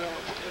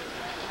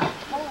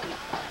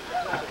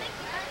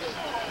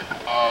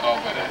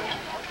 don't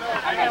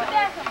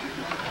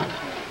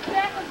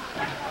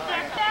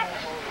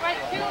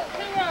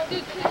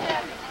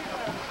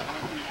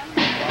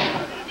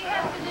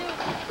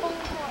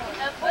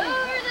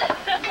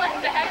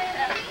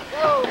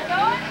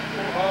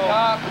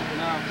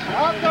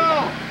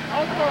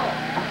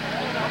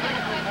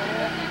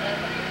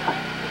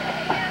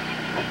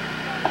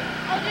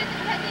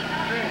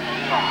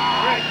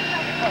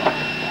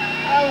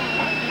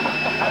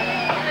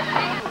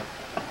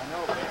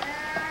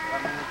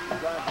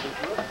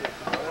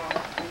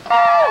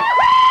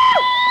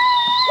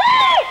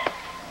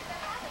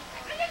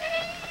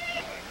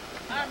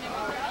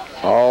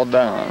All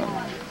done.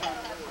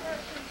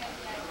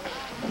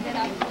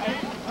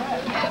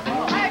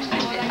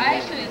 I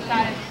actually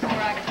decided before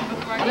I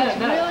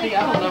See, I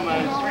don't know my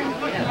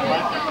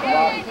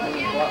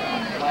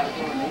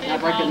I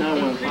break it down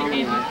when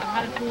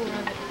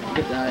I'm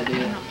get the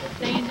idea.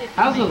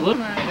 How's it look?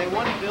 They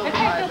want to build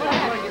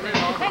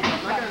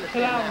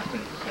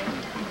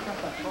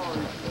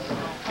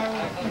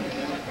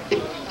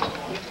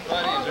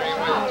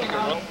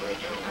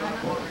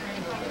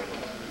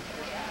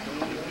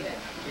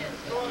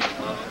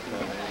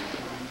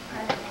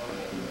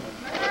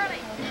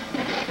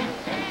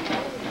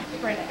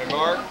Hey,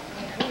 Mark.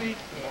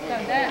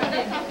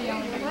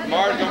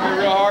 Mark's gonna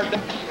be real hard.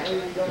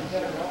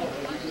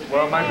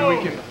 Well, maybe we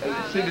can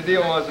see the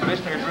deal was the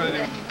missionaries really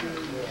didn't.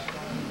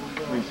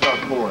 We start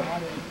pouring.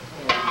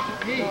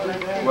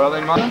 Well,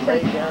 they might.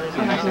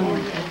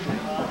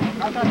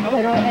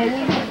 Pero él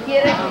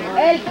quiere,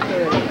 él.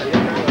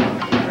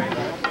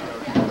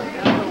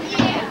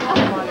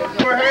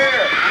 We're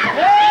here.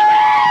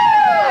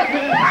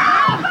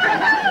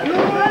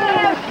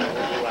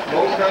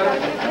 Both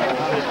cutters.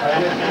 I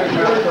just took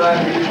my outside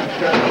and used to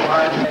cut the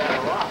line.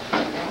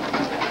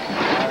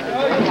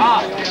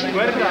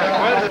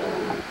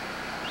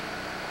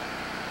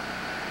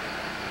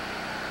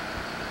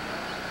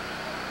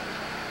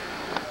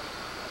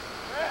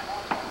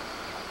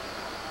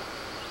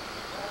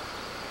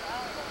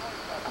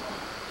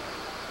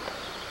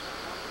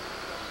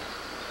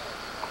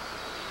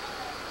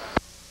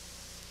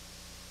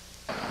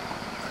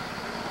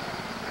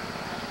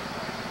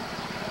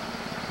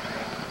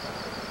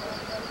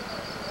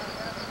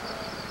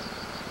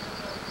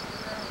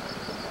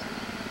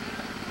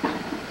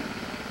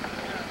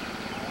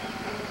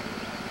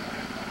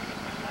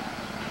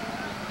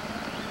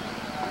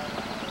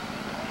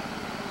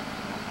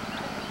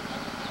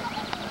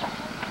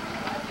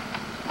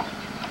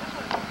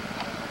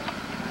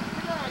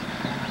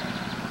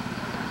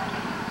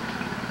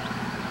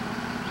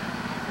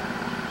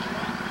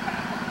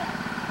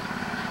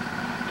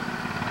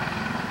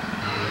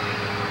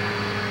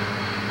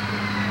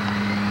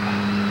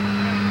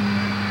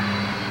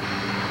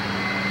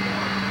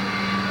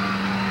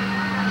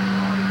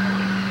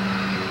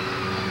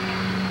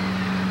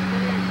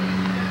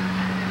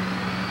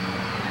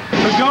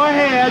 Go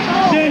ahead,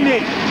 Cindy.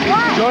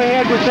 Go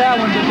ahead with that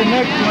one, but the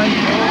next one,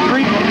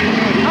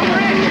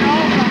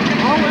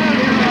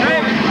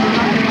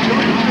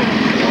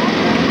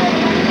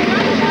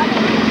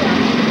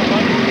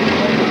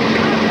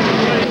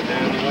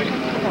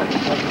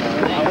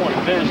 I want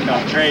to finish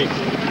on great.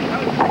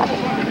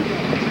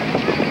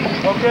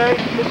 Okay,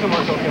 this one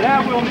was okay.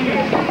 That will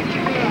need.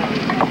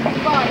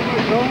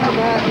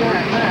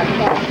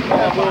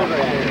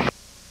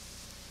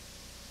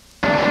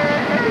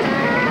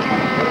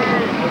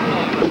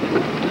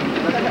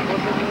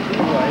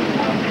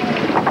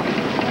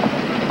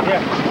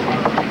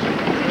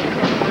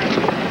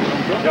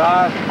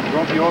 Já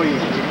rompió y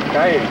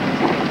cae.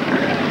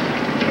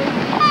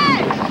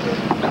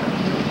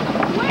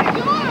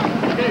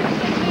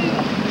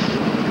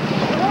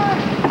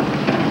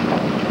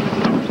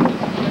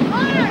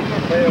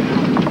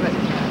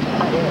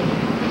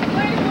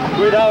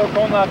 Cuidado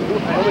con la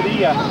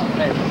tubería.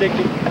 Se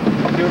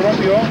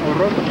rompió o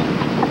roto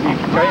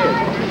y cae.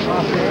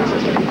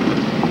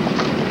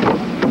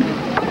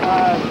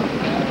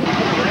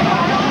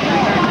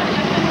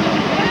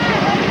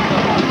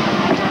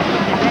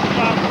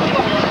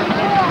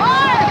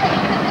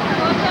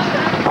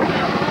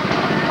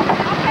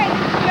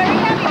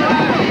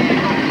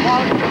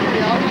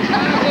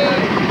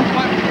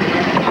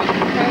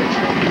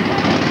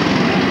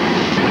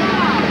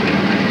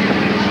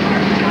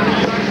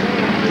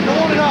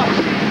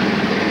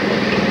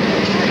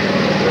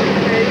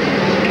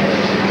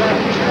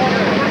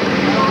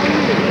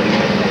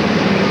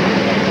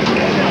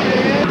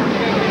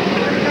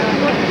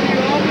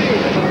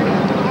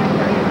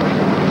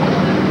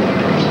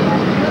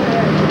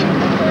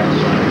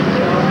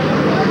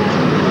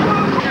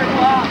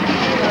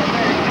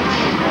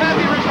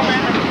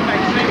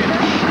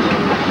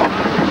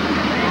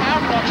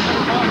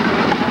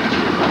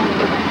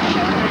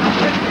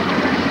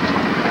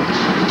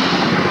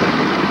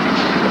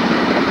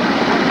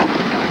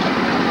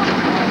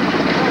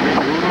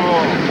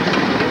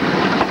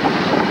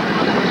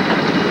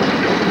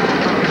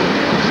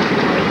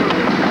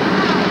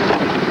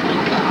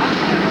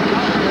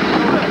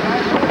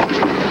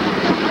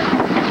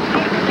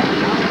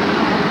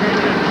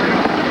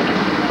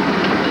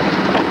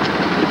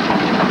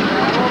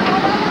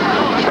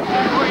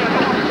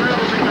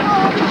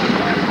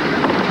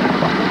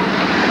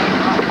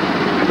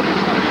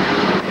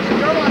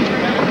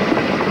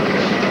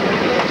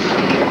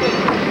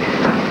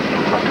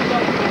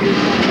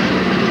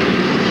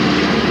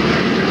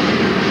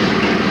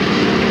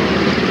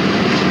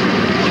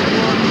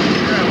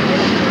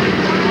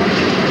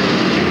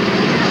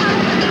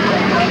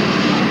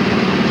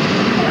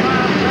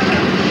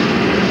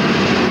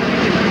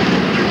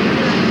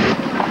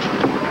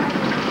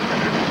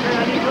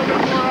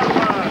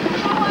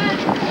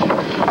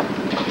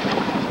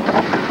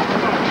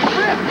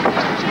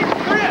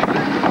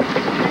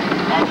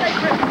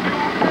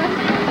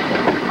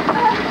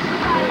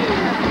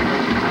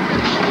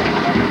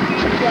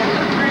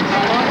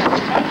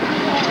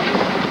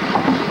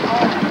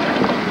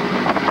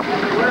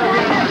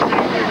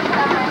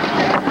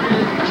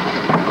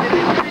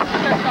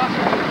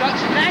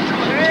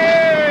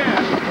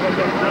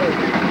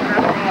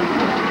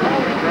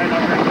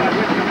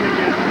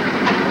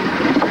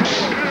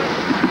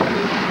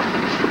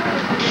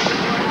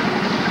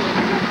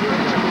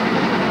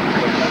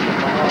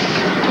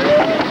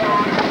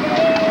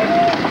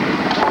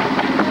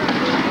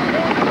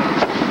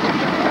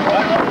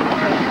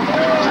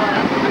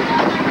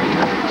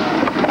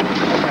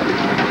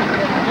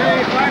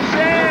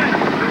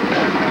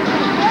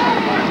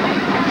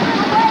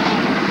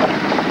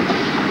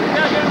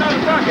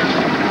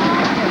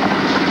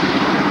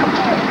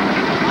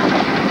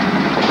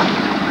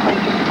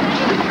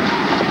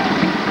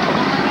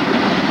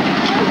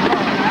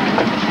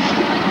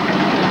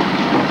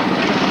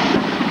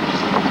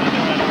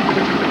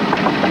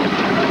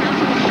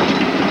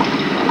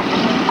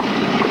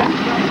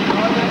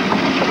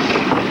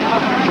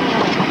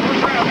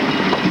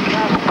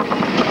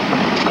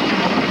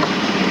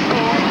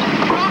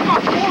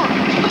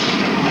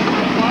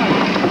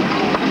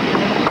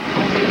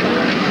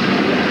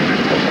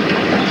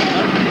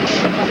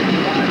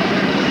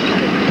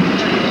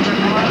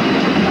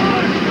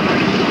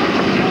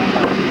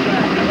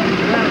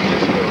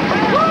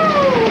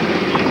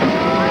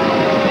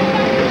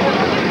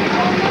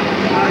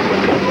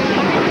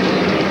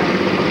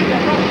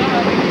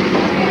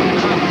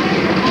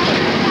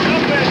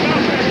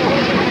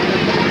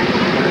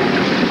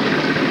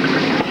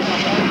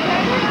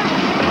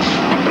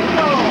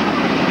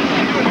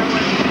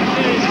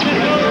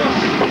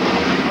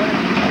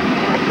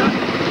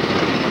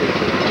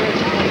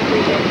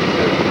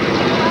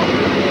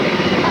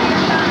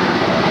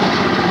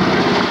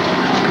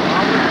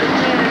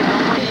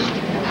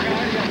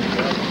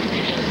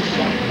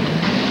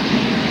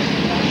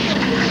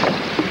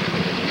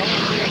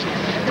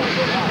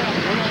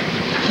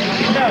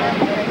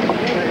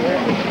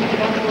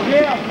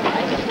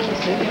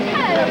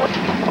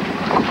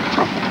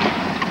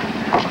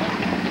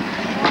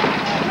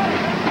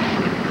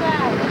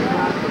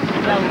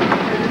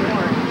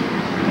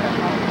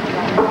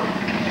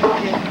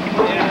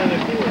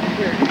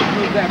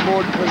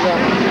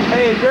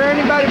 there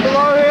anybody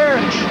below here?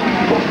 Is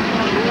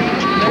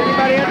there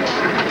anybody in?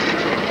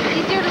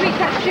 Easier to reach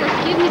that too.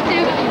 Excuse me,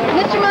 Sue.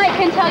 Mr. Mike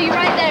can tell you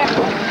right there.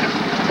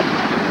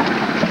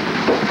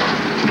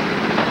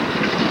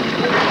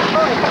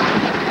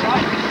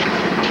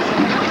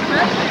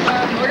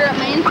 Order up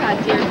my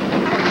insides here.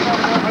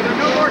 Are there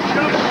no more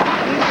shovels?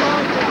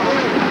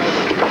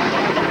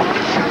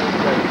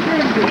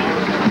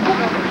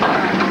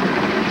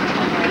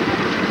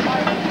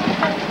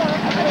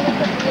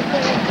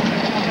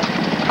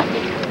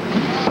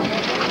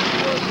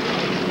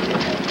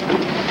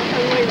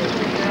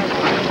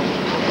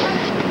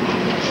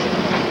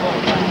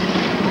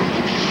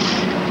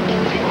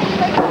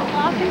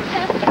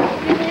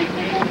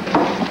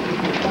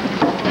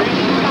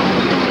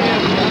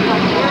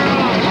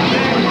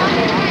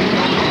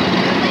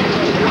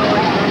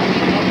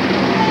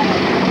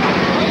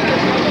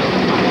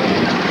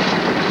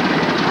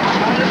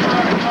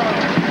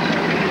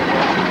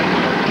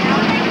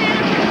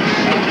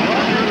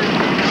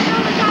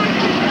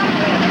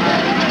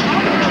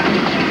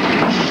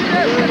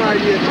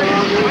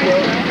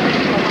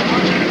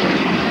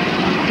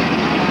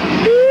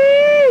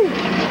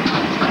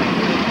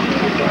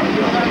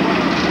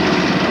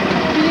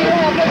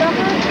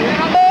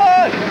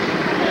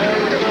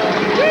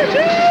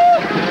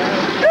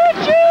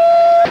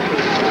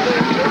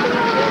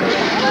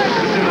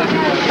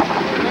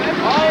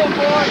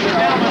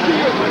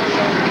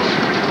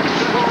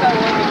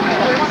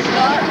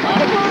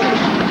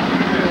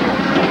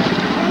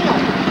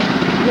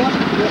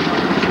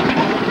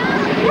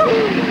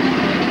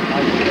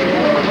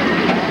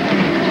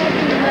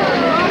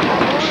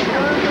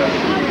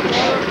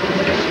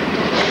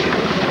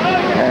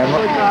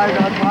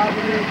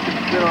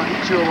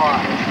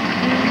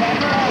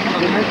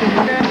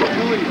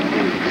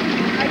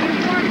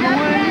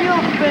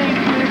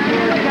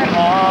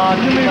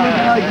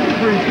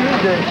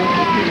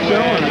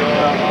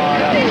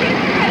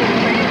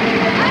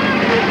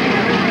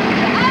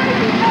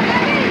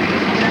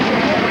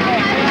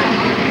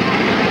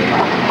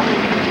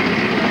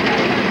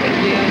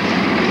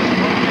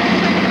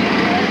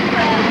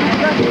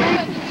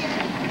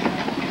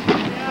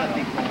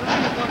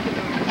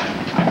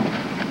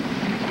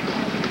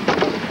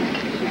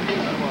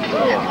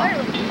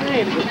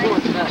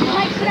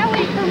 Mike, should I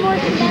wait for more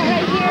than that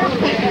right here?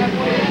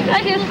 Did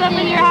I get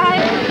something in your eye?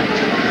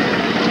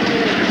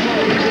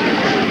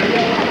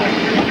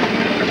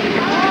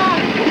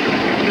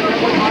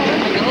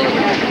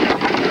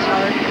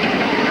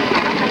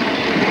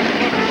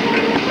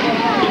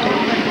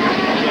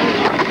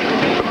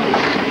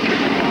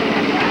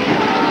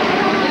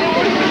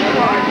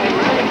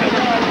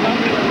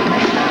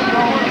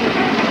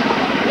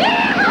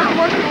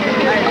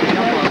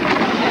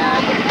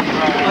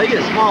 Oh, you get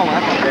a small one,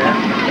 that's not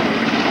bad.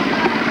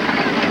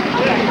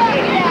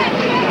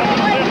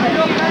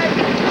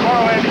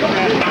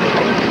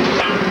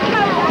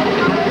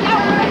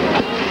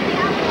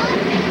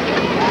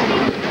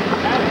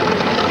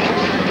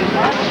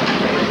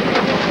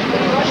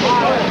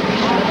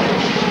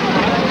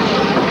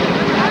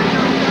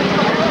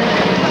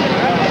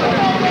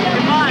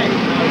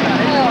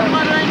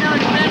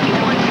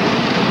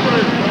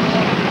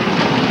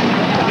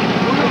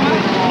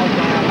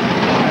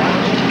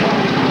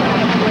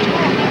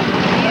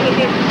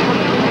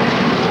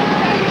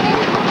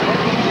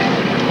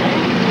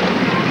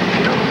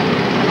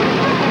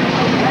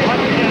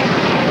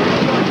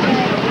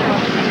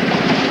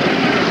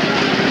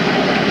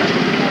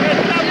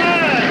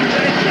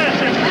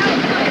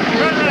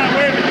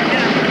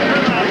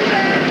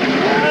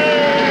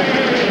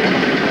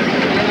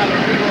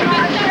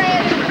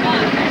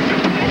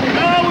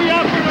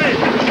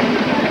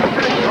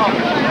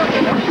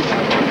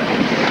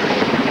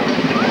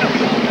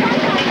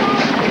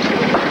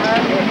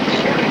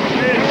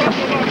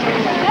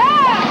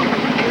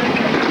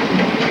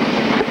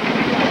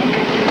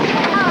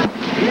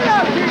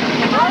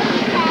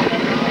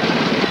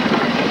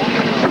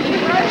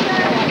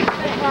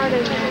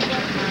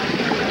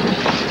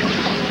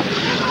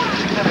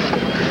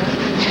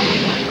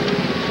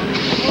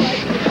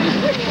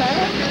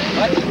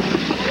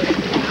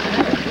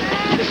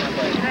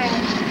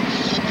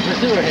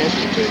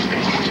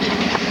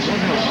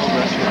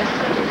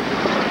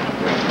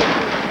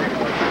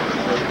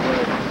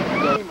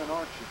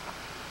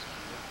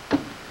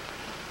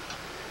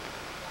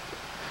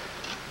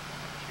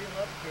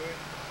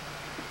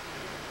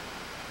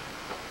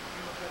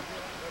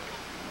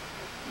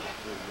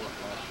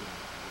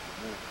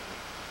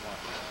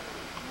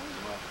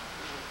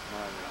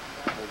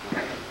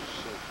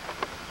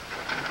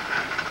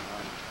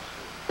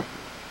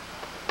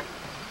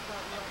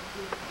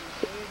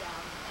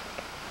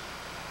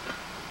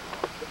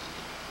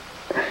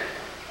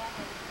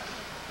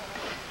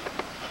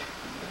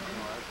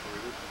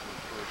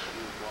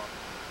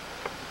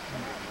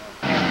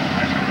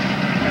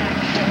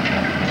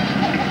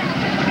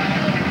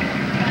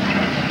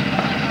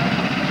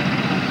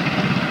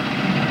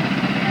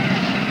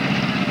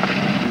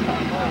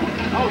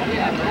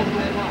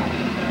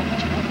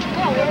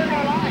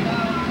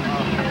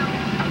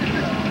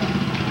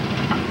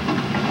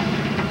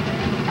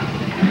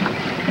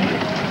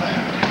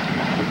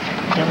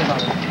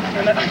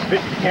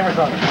 Camera's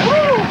on. Woo!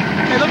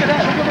 Hey, look at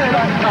that. Look at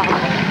that.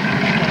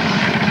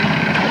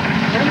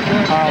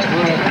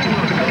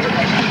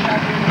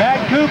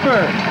 Matt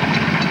Cooper.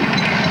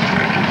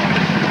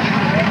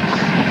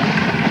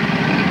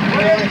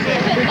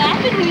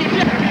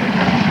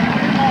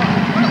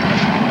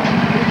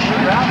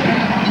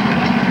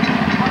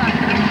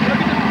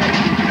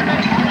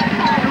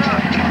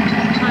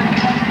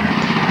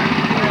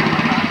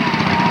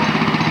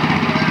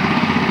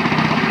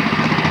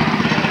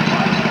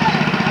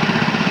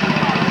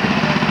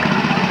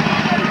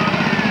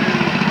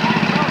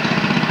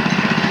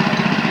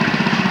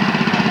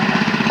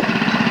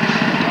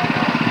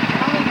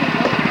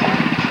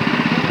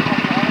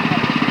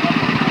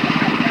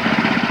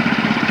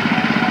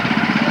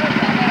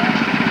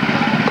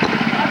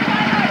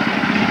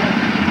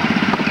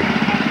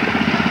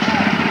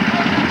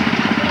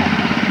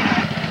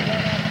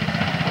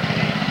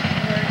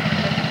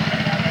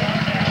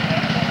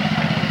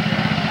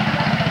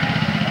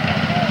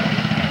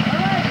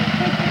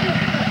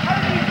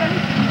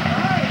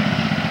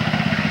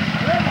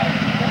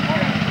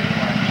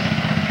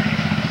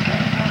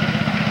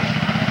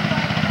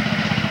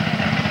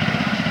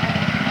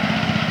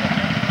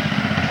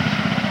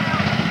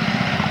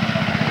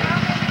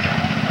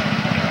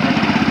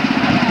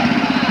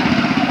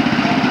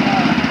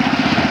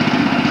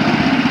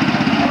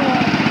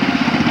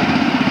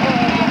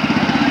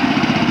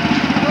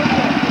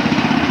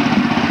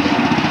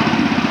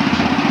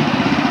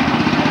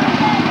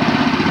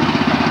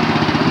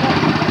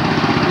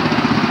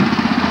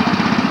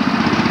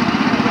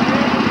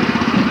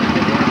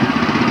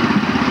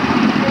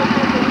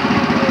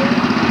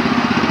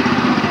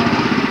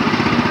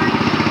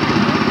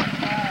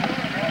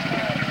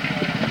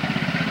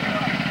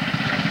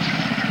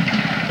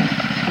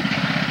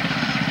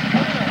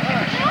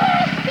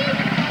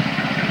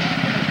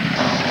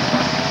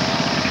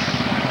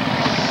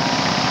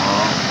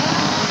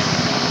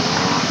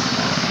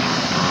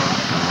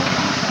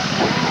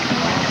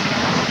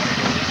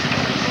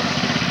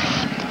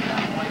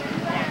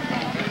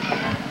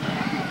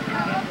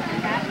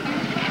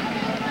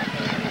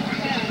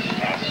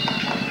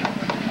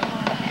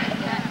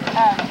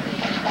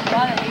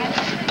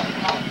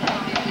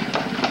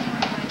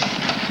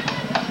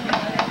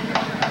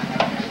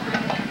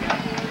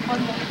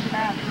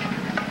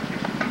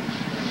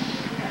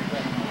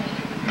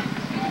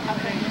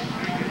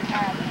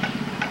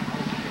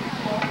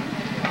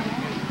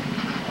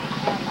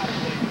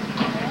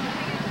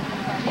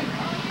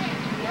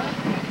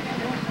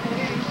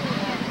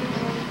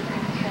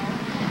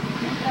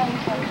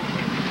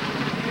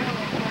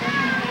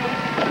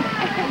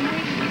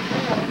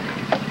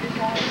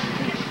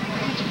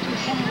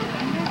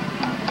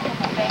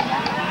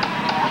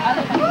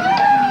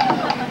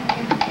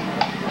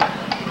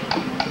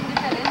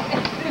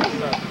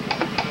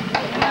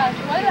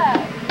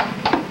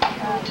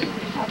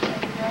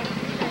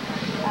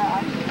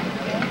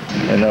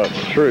 I know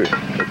it's true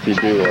that you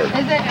do work.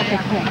 Is it?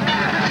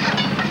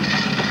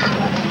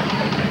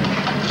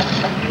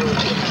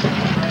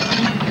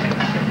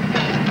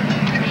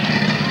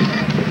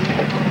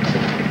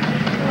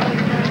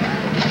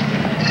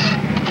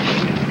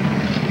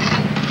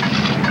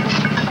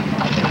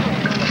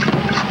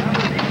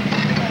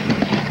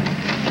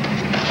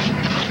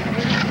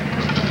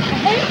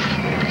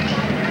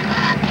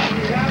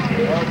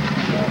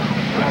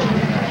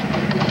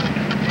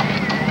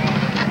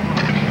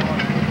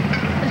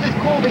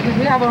 Because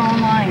we have our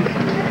own line.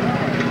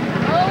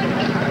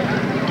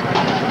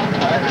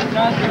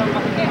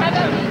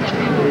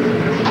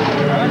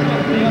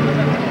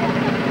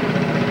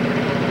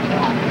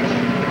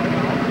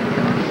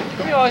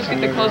 You always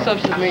get the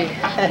close-ups of me.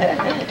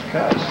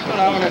 That's what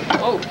I want to.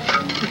 Oh.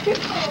 Good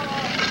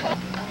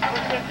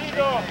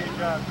job,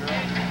 girl.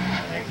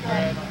 Thanks,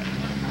 Brad.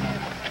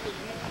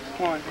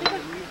 Come on.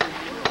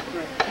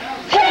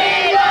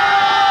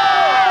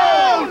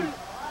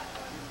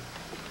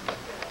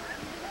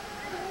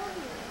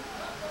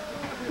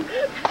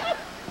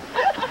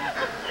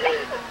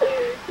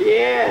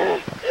 Yeah.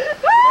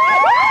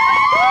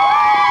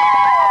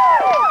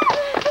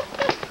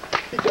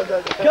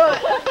 Good.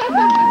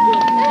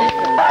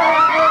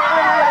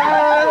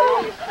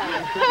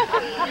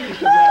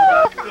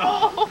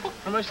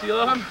 How much do you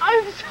love him?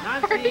 I'm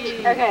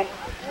sorry. Okay.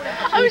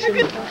 I was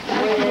good.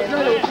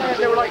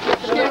 They were like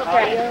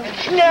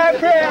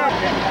Snap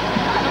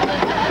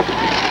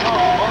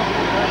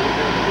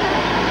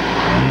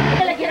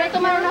Le quiero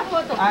tomar una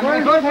foto.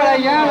 Mejor para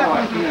allá la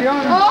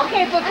construcción. Ok,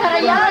 pues para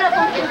allá la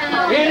construcción.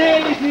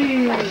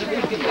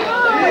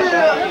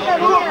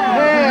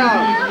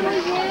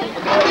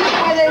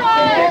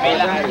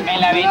 Me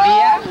la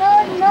vendía,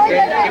 No, que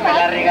me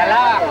la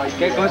regalaba.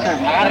 ¿Qué cosa?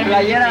 Agarre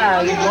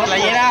playera,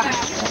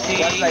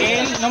 si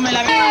él no me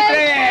la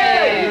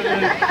vende.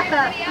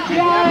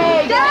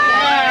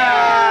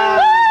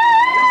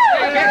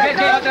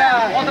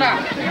 Otra.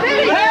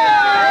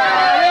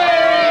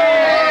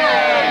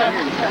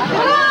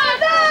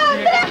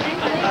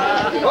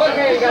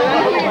 Okay, guys.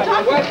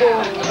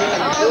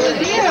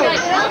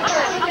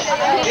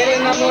 El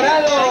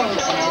enamorado.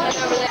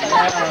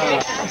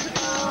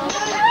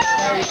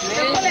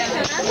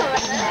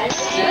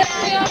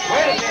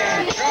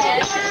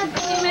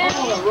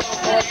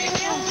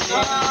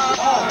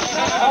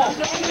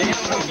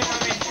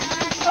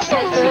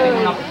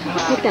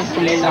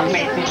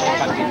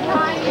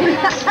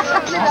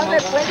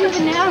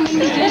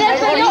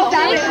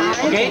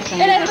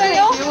 ¿Eres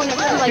yo?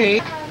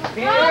 Sí.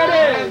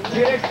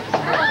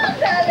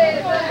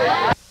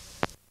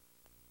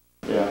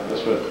 Yeah,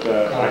 that's what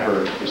I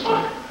heard this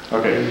time.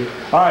 Okay.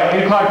 All right,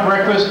 8 o'clock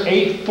breakfast,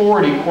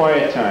 8:40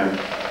 quiet time.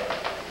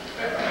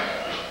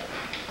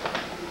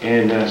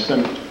 And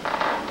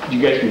you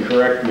guys can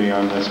correct me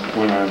on this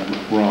when I'm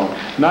wrong.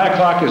 9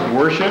 o'clock is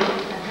worship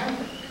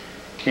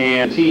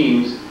and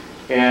teams,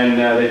 and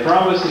they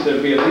promised that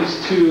there'd be at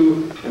least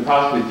 2 and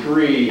possibly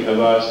 3 of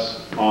us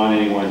on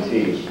any one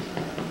team.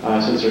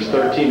 Since there's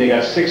 13, they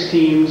got 6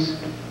 teams,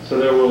 so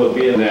there will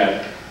be in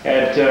that.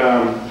 At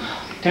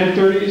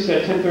 10:30, is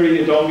that 10:30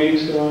 the adult meeting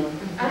still on?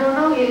 I don't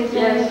know yet. Is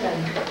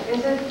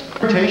it?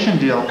 Rotation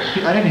deal.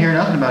 I didn't hear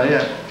nothing about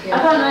it.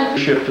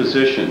 Leadership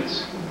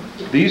positions.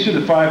 These are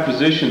the 5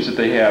 positions that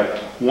they have.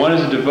 One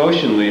is a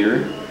devotion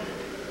leader,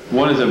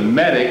 one is a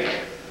medic,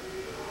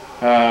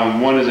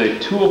 one is a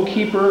tool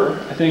keeper,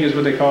 I think is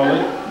what they call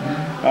it.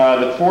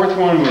 The 4th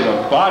one was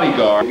a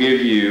bodyguard.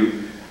 Give you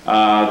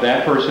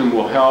that person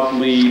will help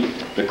lead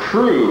the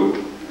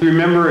crew.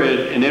 Remember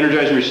at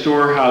Energize and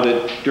Restore how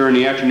that during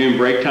the afternoon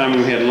break time when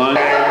we had lunch,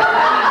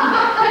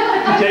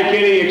 take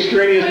any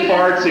extraneous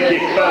parts that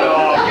get cut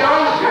off.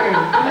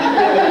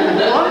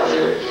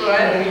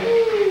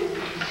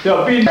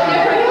 There'll be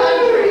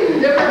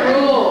Different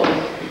rules,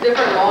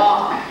 different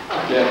law.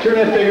 yeah, turn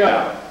that thing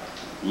up.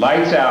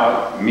 Lights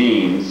out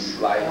means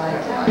Lights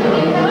out.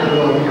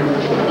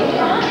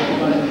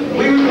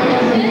 We were going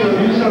to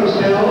introduce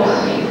ourselves.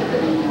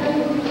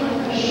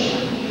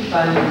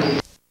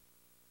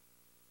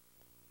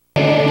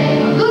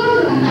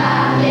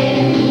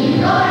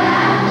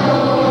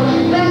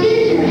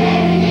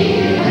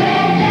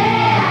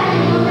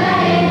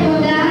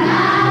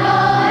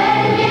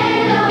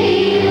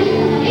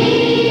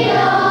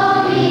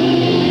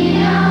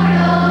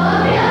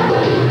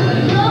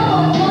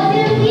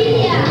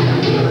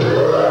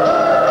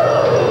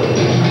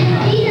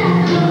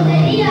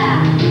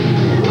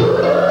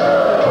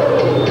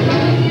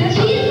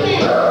 Chisme,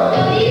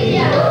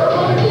 noticia,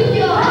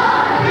 orgullo,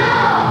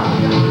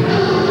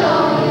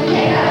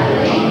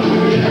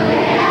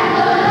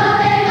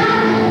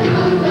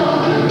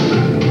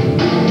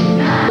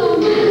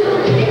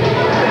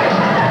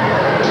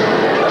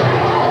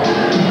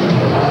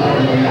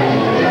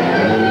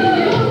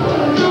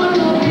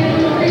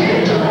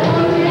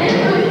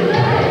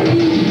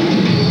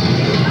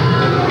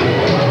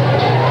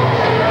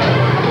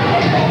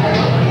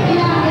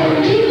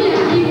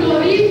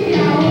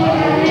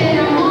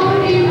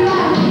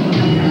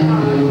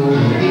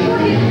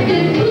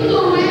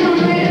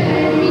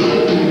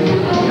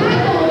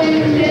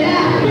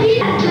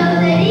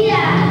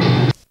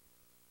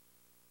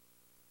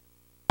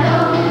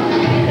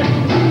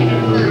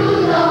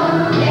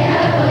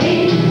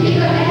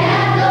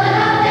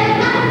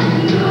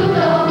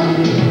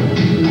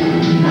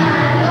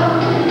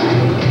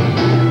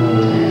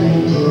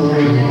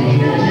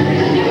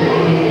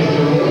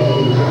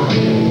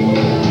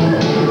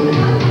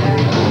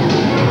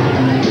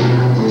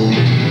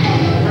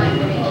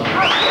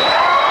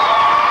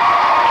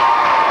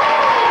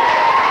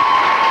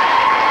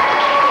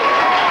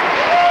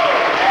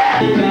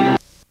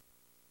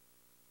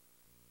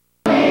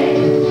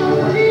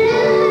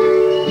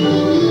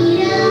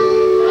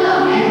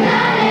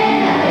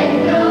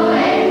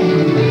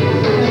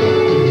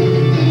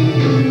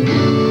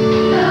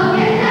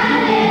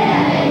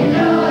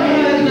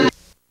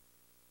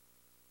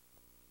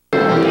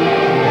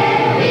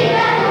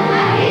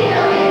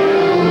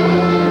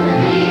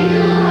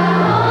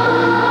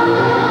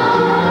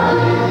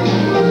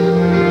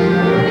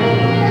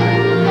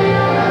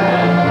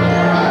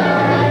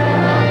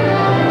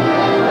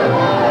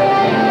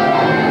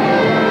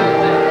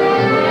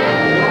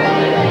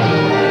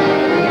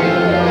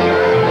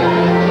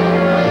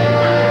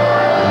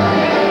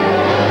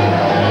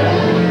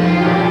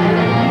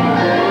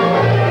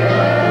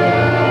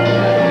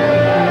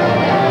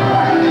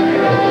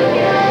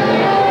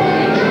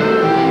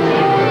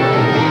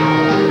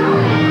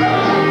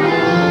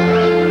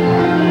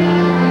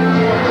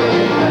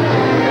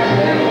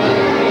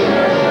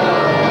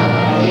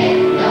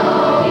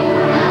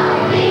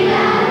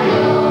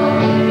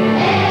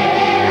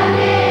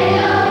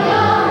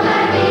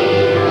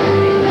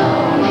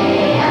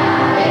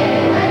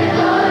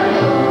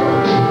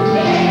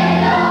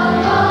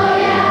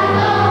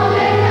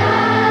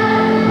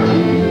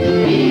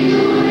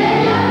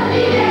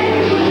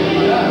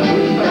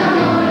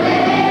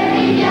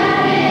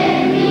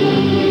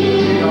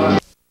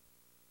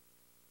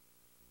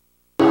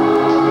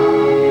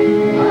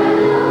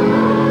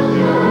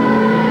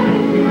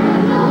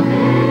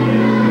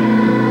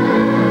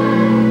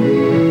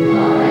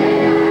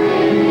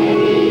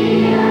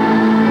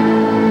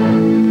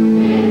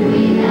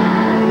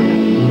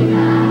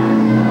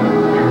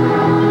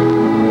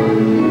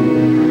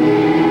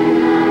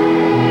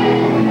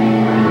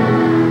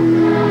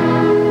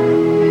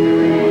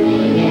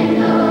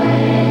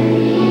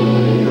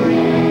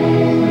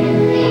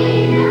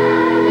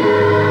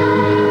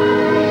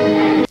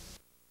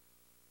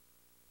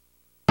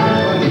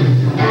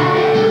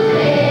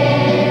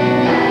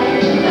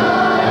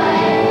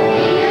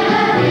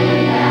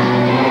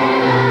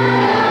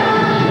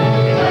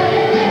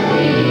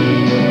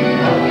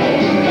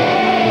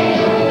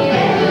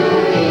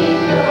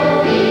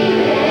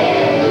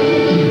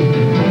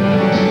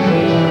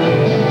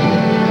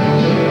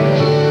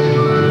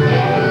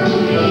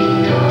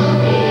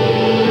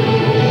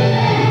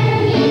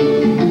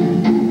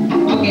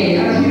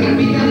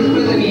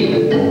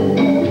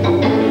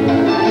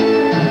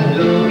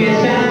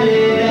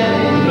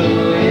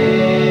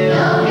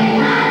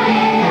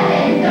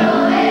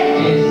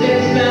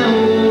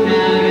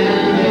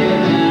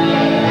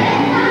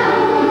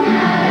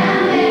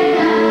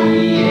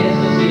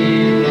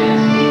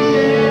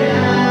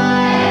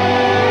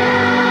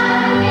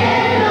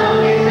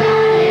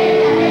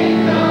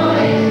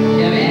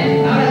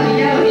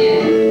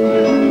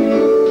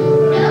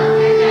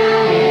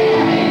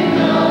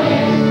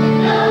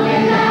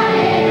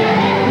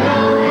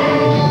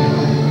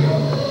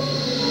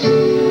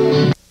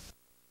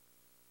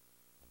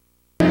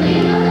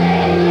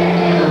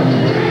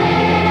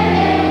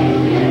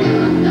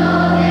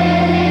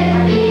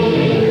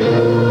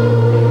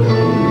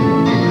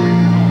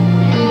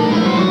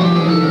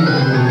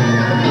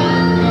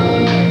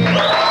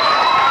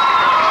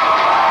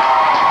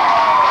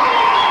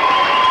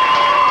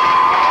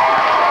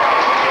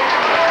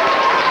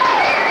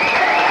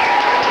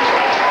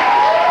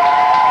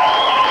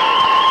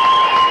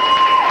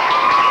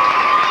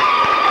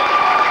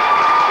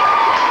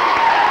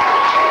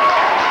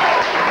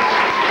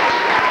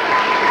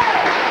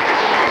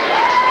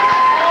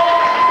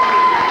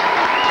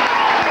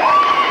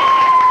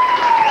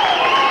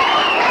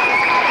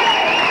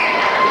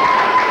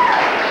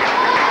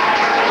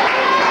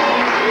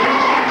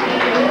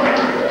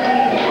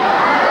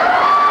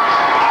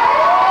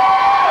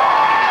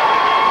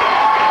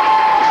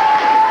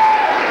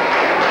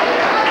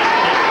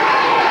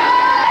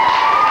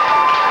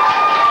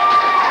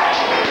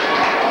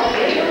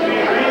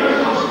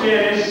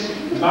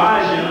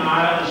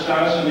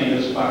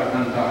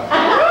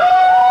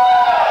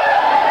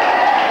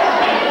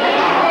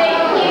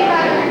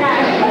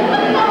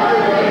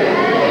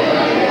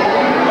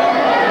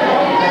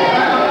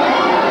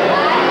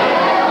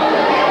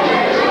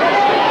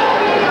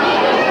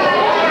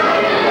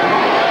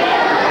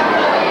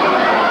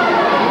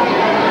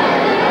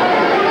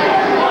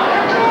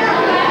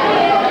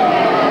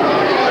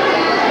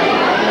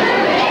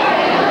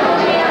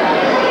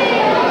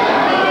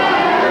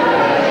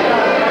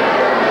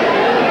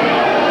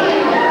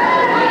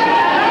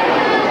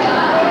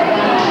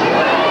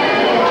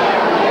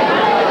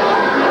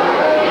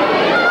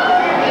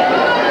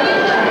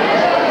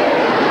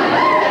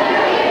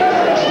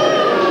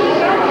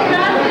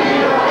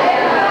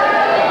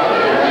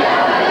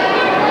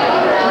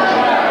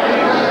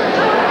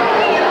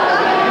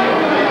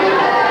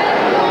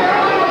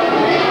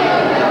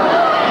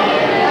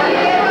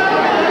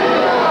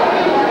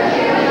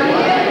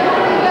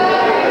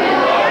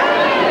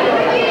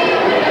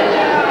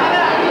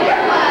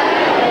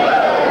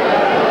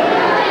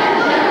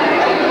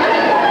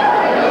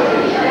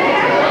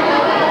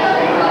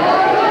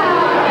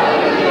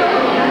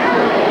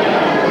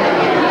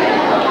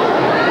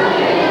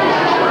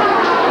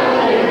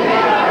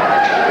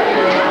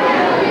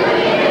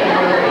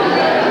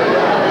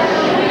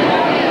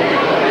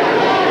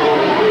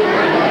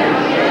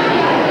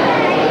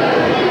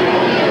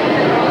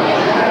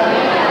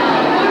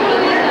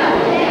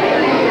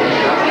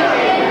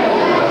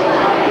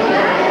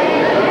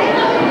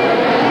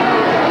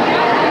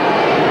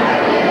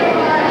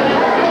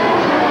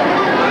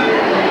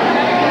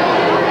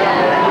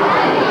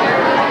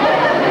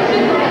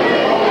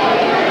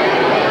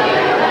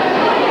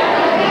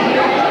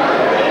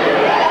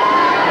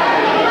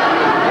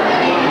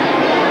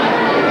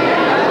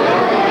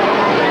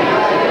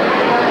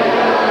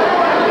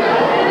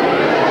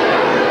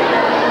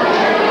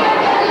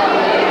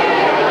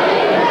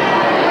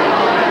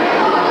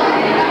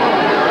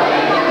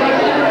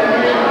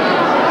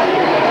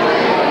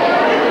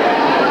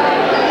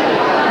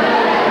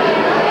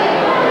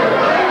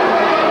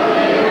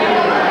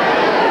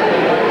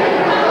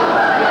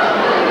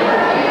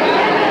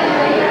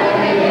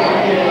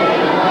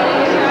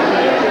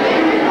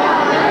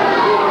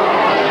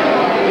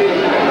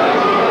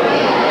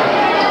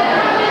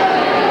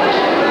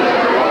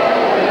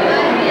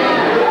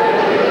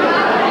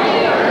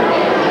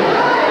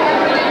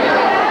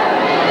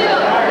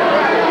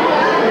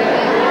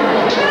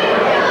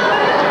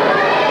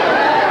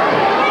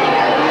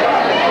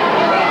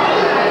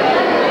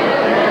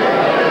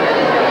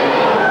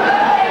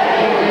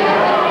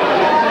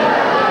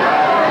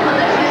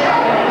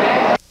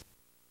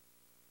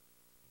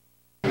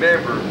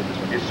 remember,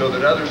 is so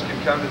that others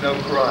can come to know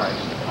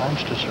Christ.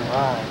 Arms to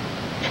survive.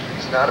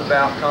 It's not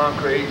about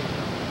concrete.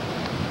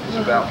 It's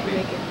about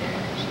people.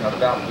 It's not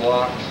about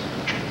blocks.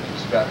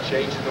 It's about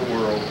changing the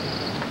world.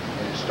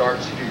 And it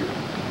starts here,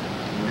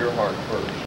 in your heart first.